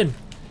Alien.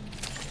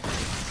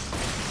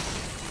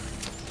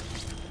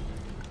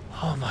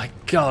 Oh my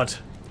god.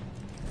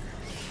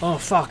 Oh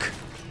fuck.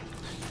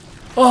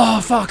 Oh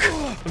fuck.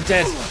 I'm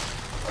dead.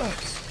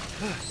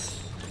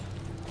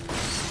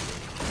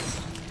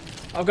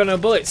 I've got no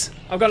bullets.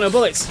 I've got no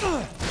bullets.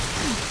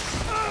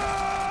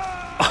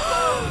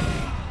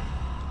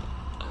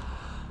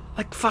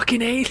 Like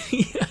fucking Alien.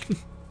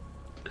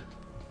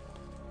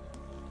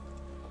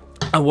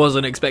 I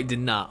wasn't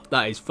expecting that.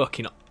 That is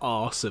fucking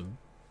awesome.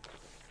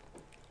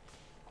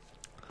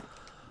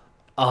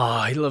 Oh,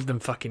 I love them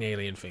fucking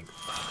Alien things.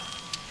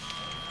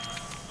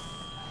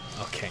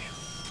 Okay.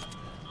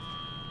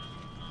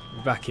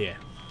 We're back here.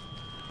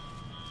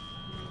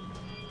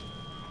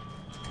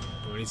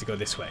 We need to go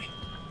this way.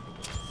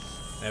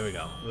 There we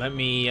go. Let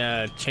me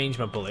change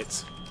my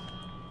bullets.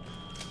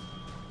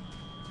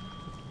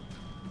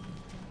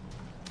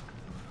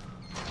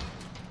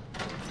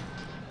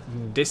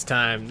 This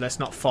time, let's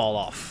not fall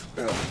off.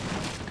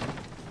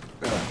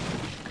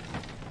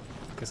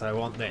 Because I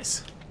want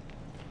this.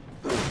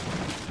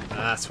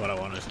 That's what I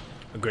wanted.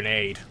 A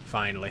grenade,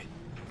 finally.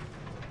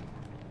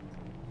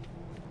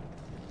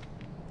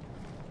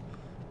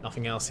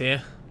 Nothing else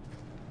here?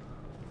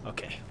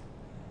 Okay.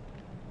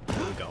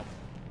 Here we go.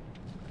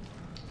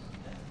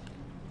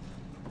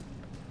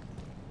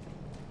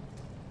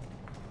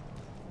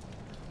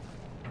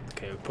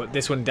 Okay, we'll put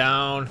this one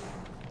down.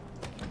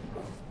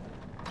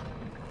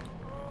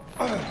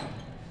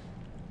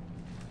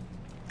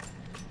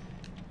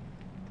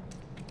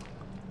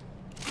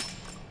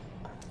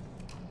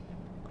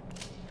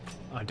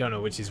 I don't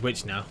know which is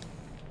which now.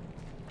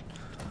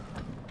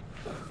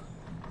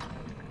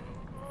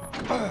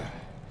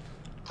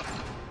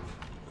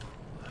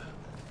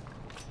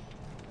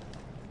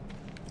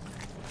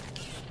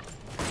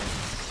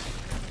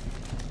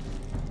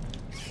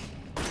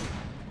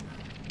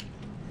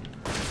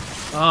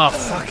 Oh,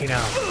 fucking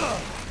hell.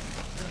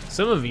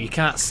 Some of you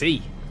can't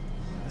see.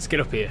 Let's get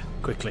up here,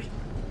 quickly.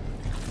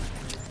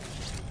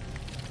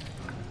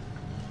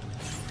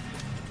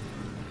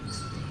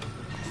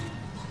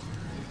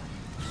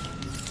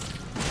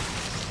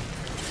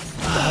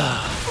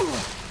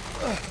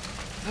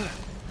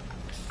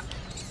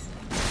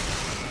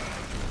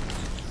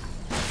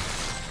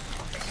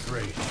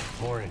 Great.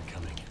 More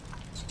incoming.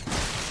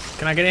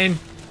 Can I get in?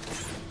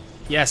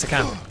 Yes, I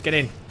can. Get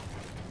in.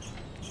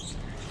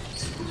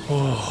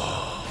 Oh.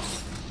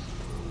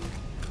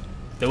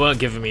 They weren't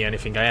giving me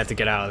anything. I had to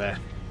get out of there.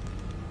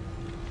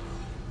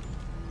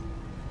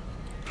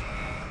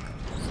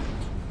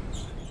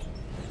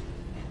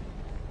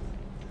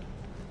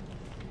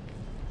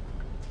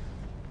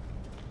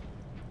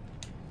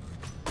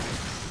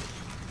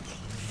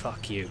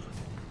 Fuck you.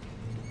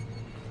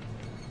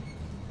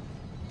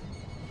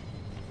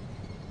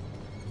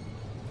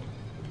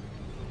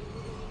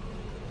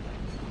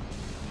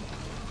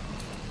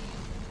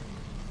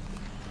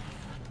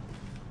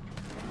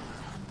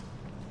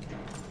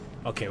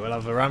 Okay, we'll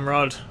have a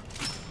ramrod.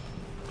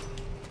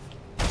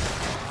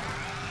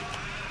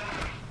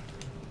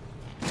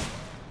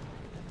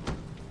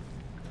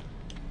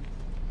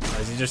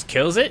 As he just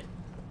kills it?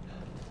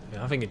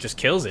 Yeah, I think it just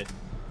kills it.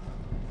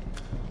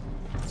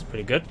 That's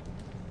pretty good.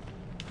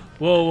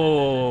 Whoa,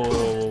 whoa, whoa,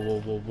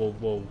 whoa, whoa, whoa, whoa,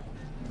 whoa.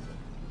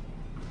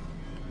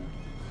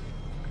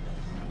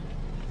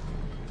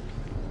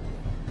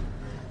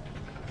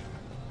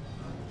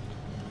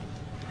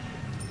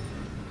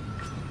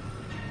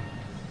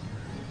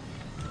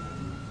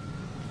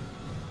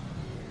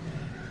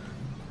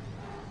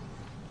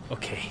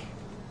 Okay.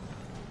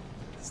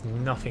 There's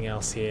nothing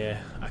else here.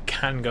 I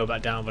can go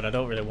back down, but I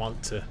don't really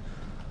want to.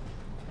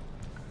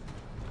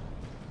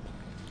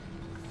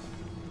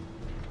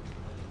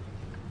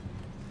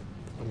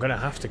 I'm gonna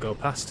have to go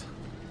past.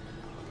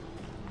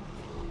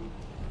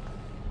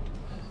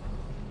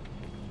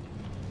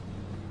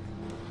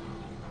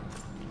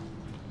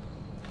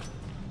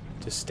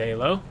 Just stay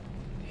low?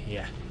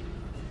 Yeah.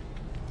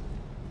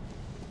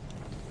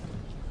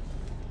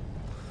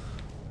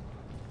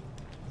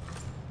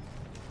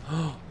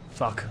 Oh,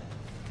 fuck.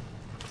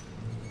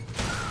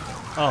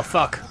 Oh,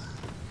 fuck.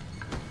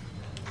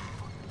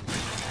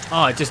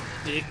 Oh,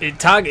 it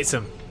targets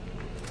him.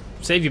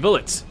 Save your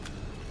bullets.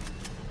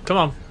 Come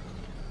on.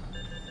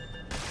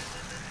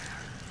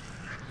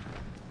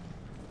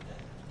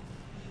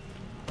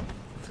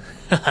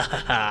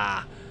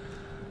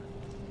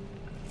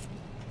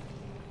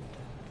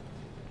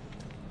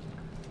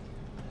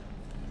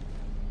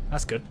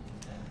 That's good.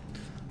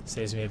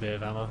 Saves me a bit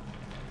of ammo.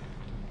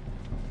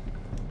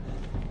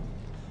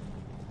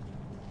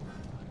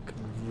 Could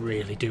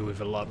really do with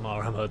a lot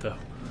more ammo though.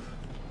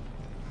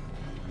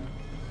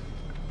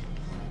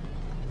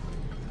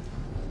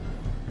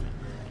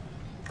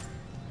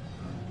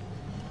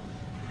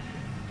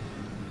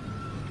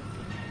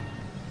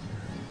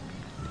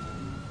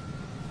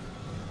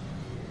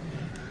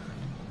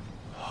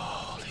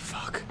 Holy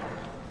fuck.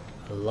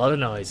 A lot of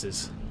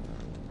noises.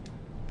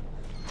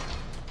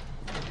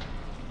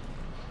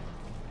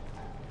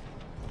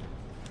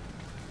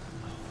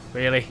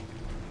 Really?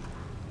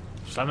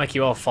 Should I make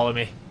you all follow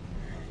me?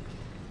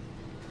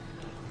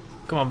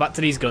 Come on, back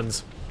to these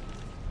guns.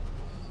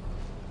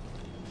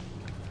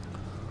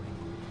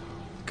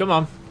 Come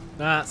on.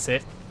 That's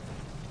it.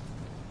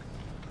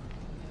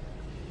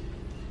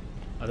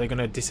 Are they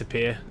gonna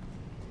disappear?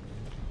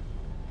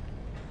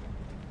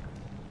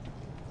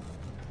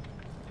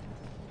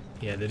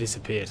 Yeah, they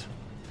disappeared.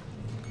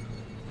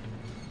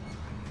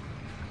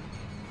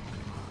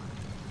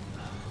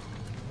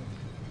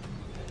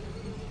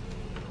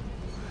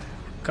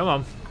 Come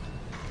on.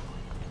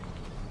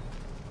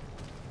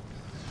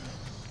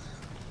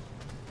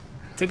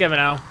 Together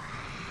now.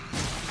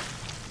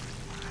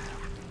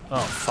 Oh,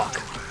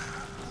 fuck.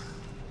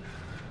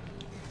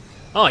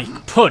 Oh, you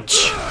can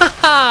punch.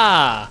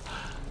 Ha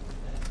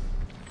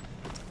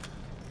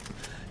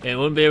It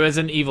wouldn't be a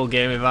Resident Evil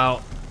game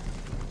without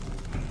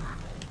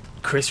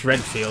Chris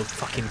Redfield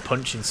fucking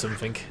punching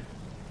something.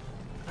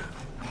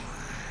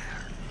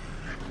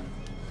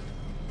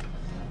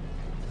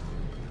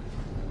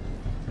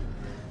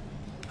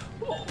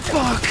 Oh,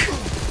 fuck.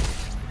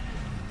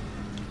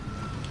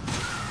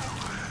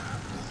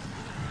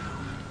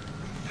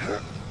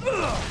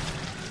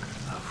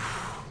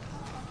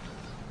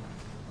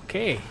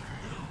 Okay.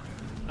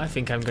 I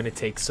think I'm gonna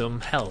take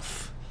some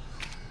health.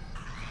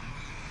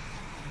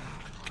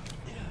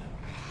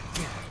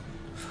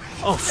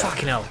 Oh,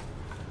 fucking hell.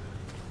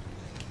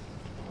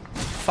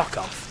 Fuck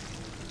off.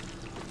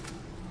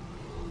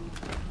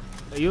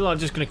 Are you lot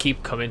just gonna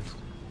keep coming?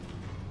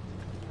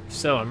 If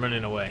so, I'm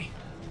running away.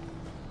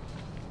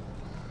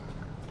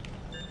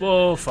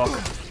 Whoa, fuck.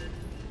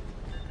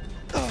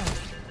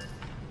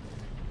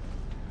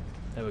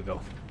 There we go.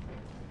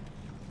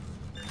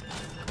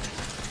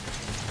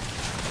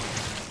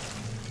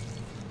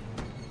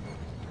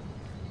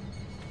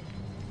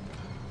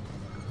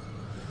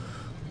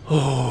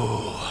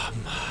 Oh,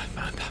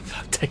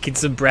 I'm taking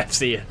some breaths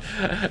here.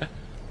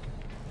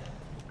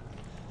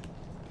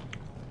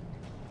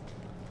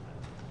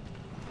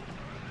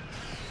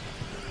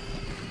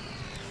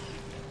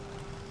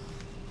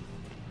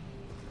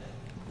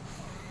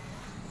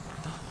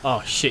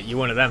 Oh shit, you're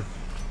one of them.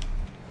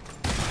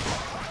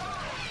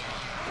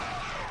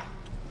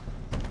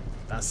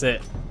 That's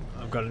it.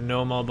 I've got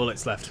no more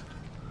bullets left.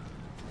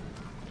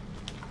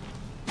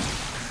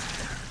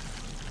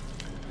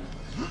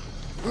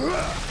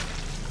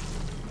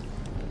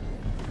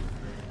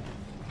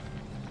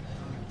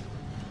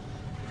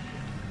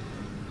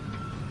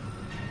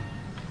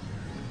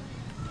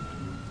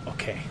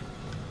 Okay.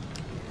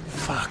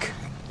 Fuck.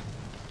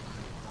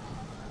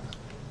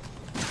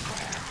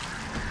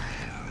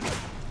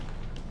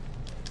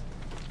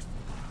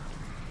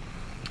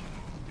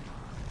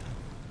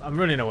 I'm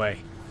running away.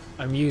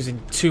 I'm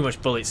using too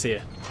much bullets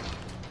here.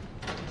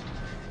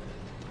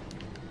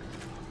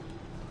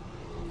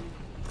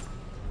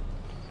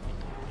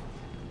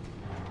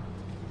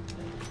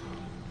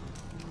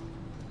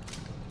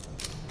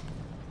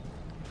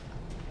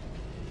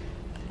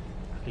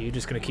 Are you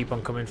just gonna keep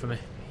on coming for me?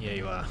 Yeah,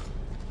 you are.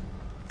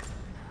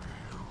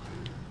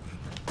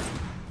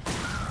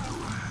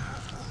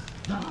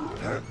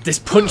 This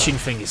punching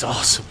thing is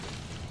awesome.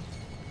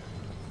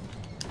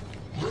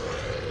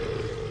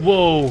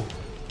 Whoa.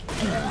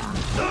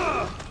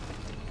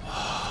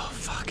 Oh,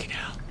 fucking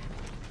hell.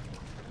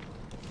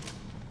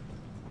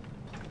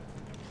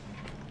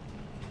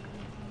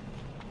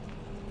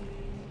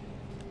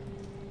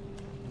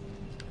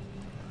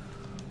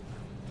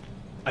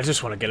 I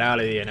just want to get out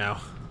of here now.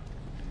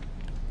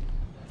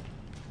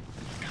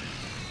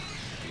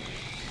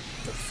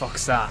 The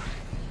fuck's that?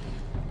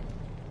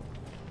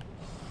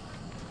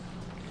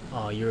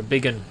 Oh, you're a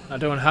big un. I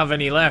don't have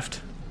any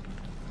left.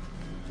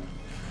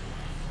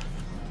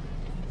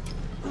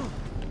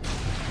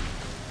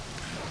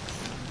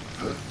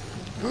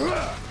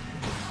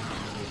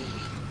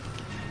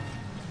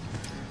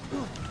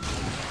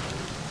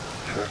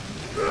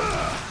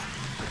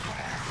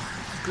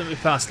 Let me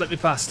past, let me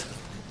past.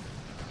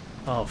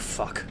 Oh,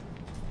 fuck.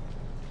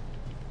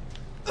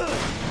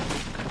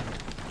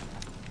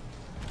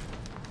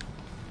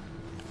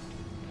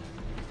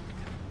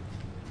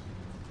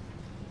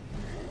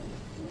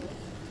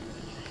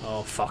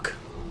 Oh, fuck.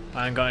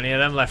 I ain't got any of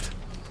them left.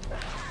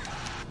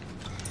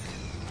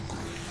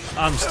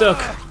 I'm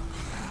stuck.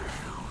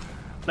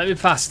 Let me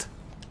past.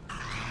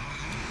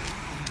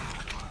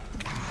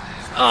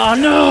 Oh,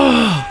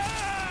 no!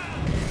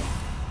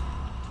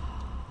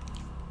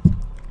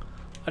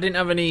 I didn't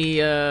have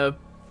any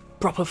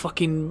proper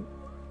fucking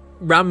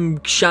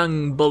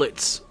Ramshang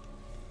bullets.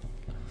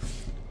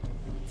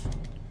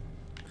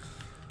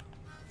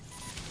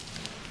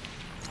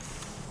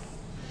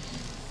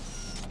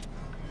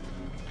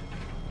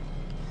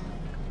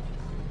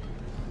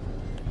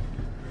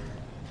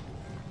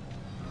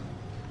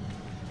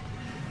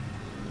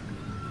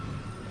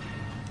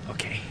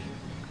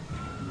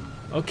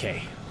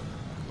 Okay,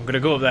 I'm gonna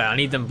go up there. I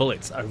need them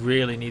bullets. I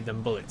really need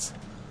them bullets.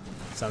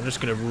 So I'm just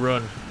gonna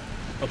run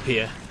up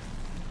here.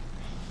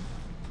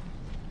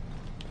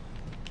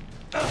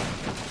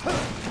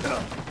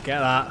 Get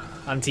that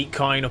antique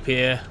coin up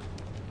here.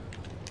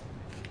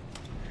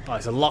 Oh,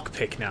 it's a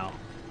lockpick now.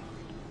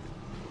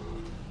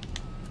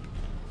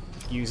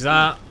 Use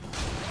that.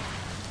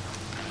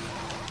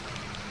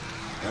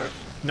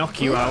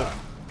 Knock you out.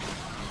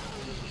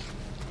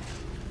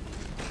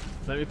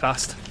 Let me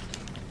past.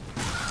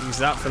 Use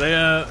that for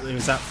there,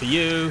 use that for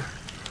you.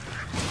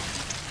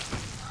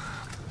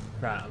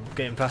 Right, I'm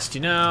getting past you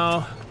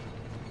now.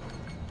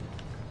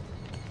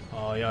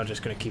 Oh, you're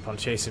just going to keep on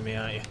chasing me,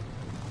 aren't you?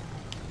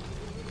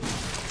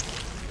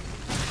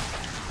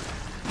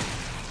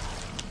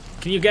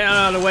 Can you get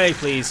out of the way,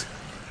 please?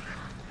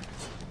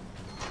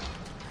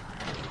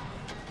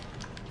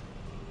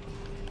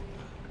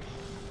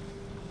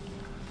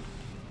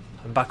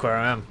 I'm back where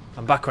I am.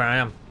 I'm back where I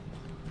am.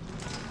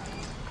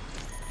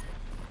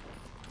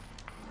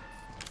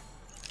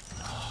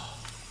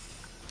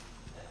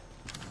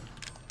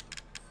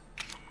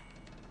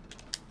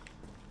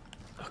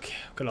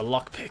 Got a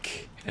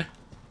lockpick.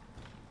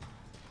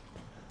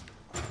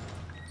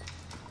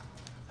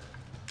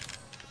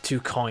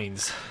 2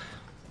 coins.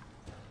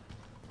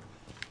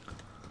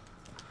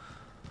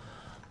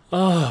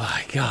 Oh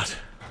my god.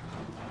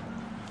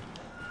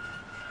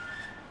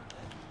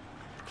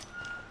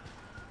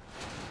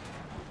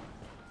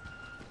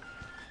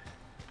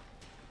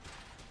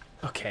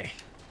 Okay.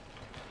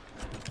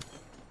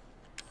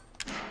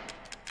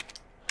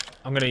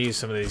 I'm gonna use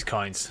some of these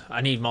coins. I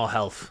need more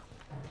health.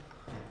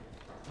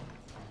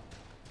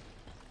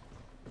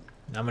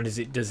 How much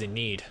does it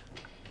need?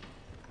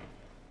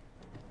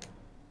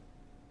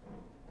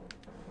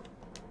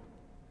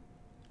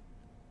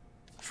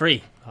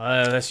 Free.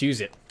 Let's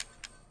use it.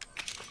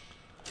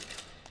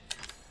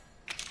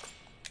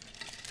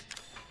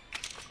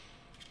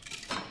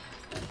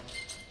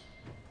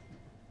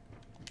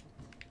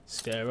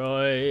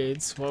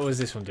 Steroids. What was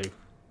this one do?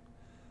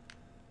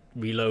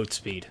 Reload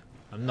speed.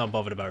 I'm not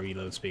bothered about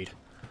reload speed.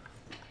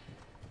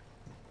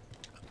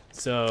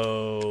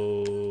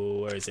 So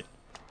where is it?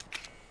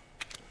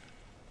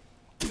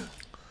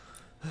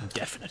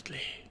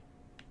 Definitely.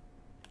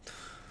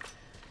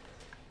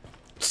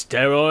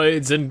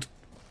 Steroids and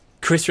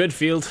Chris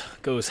Redfield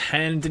goes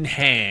hand in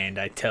hand,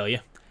 I tell you.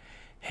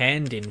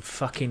 Hand in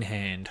fucking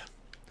hand.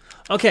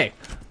 Okay,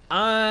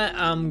 I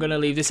am gonna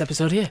leave this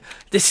episode here.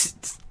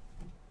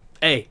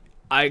 Hey,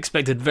 I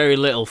expected very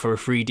little for a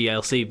free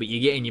DLC, but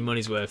you're getting your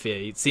money's worth here.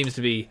 It seems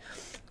to be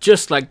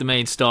just like the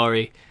main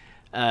story,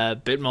 a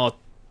bit more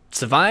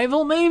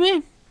survival,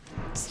 maybe?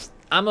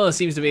 Ammo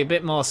seems to be a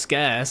bit more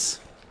scarce.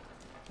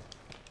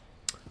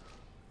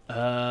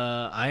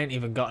 I ain't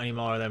even got any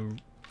more of them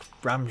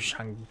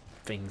Ramshang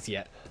things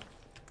yet.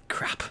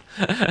 Crap.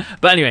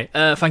 But anyway,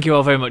 thank you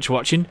all very much for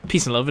watching.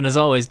 Peace and love, and as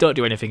always, don't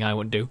do anything I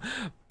wouldn't do.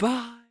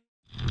 Bye.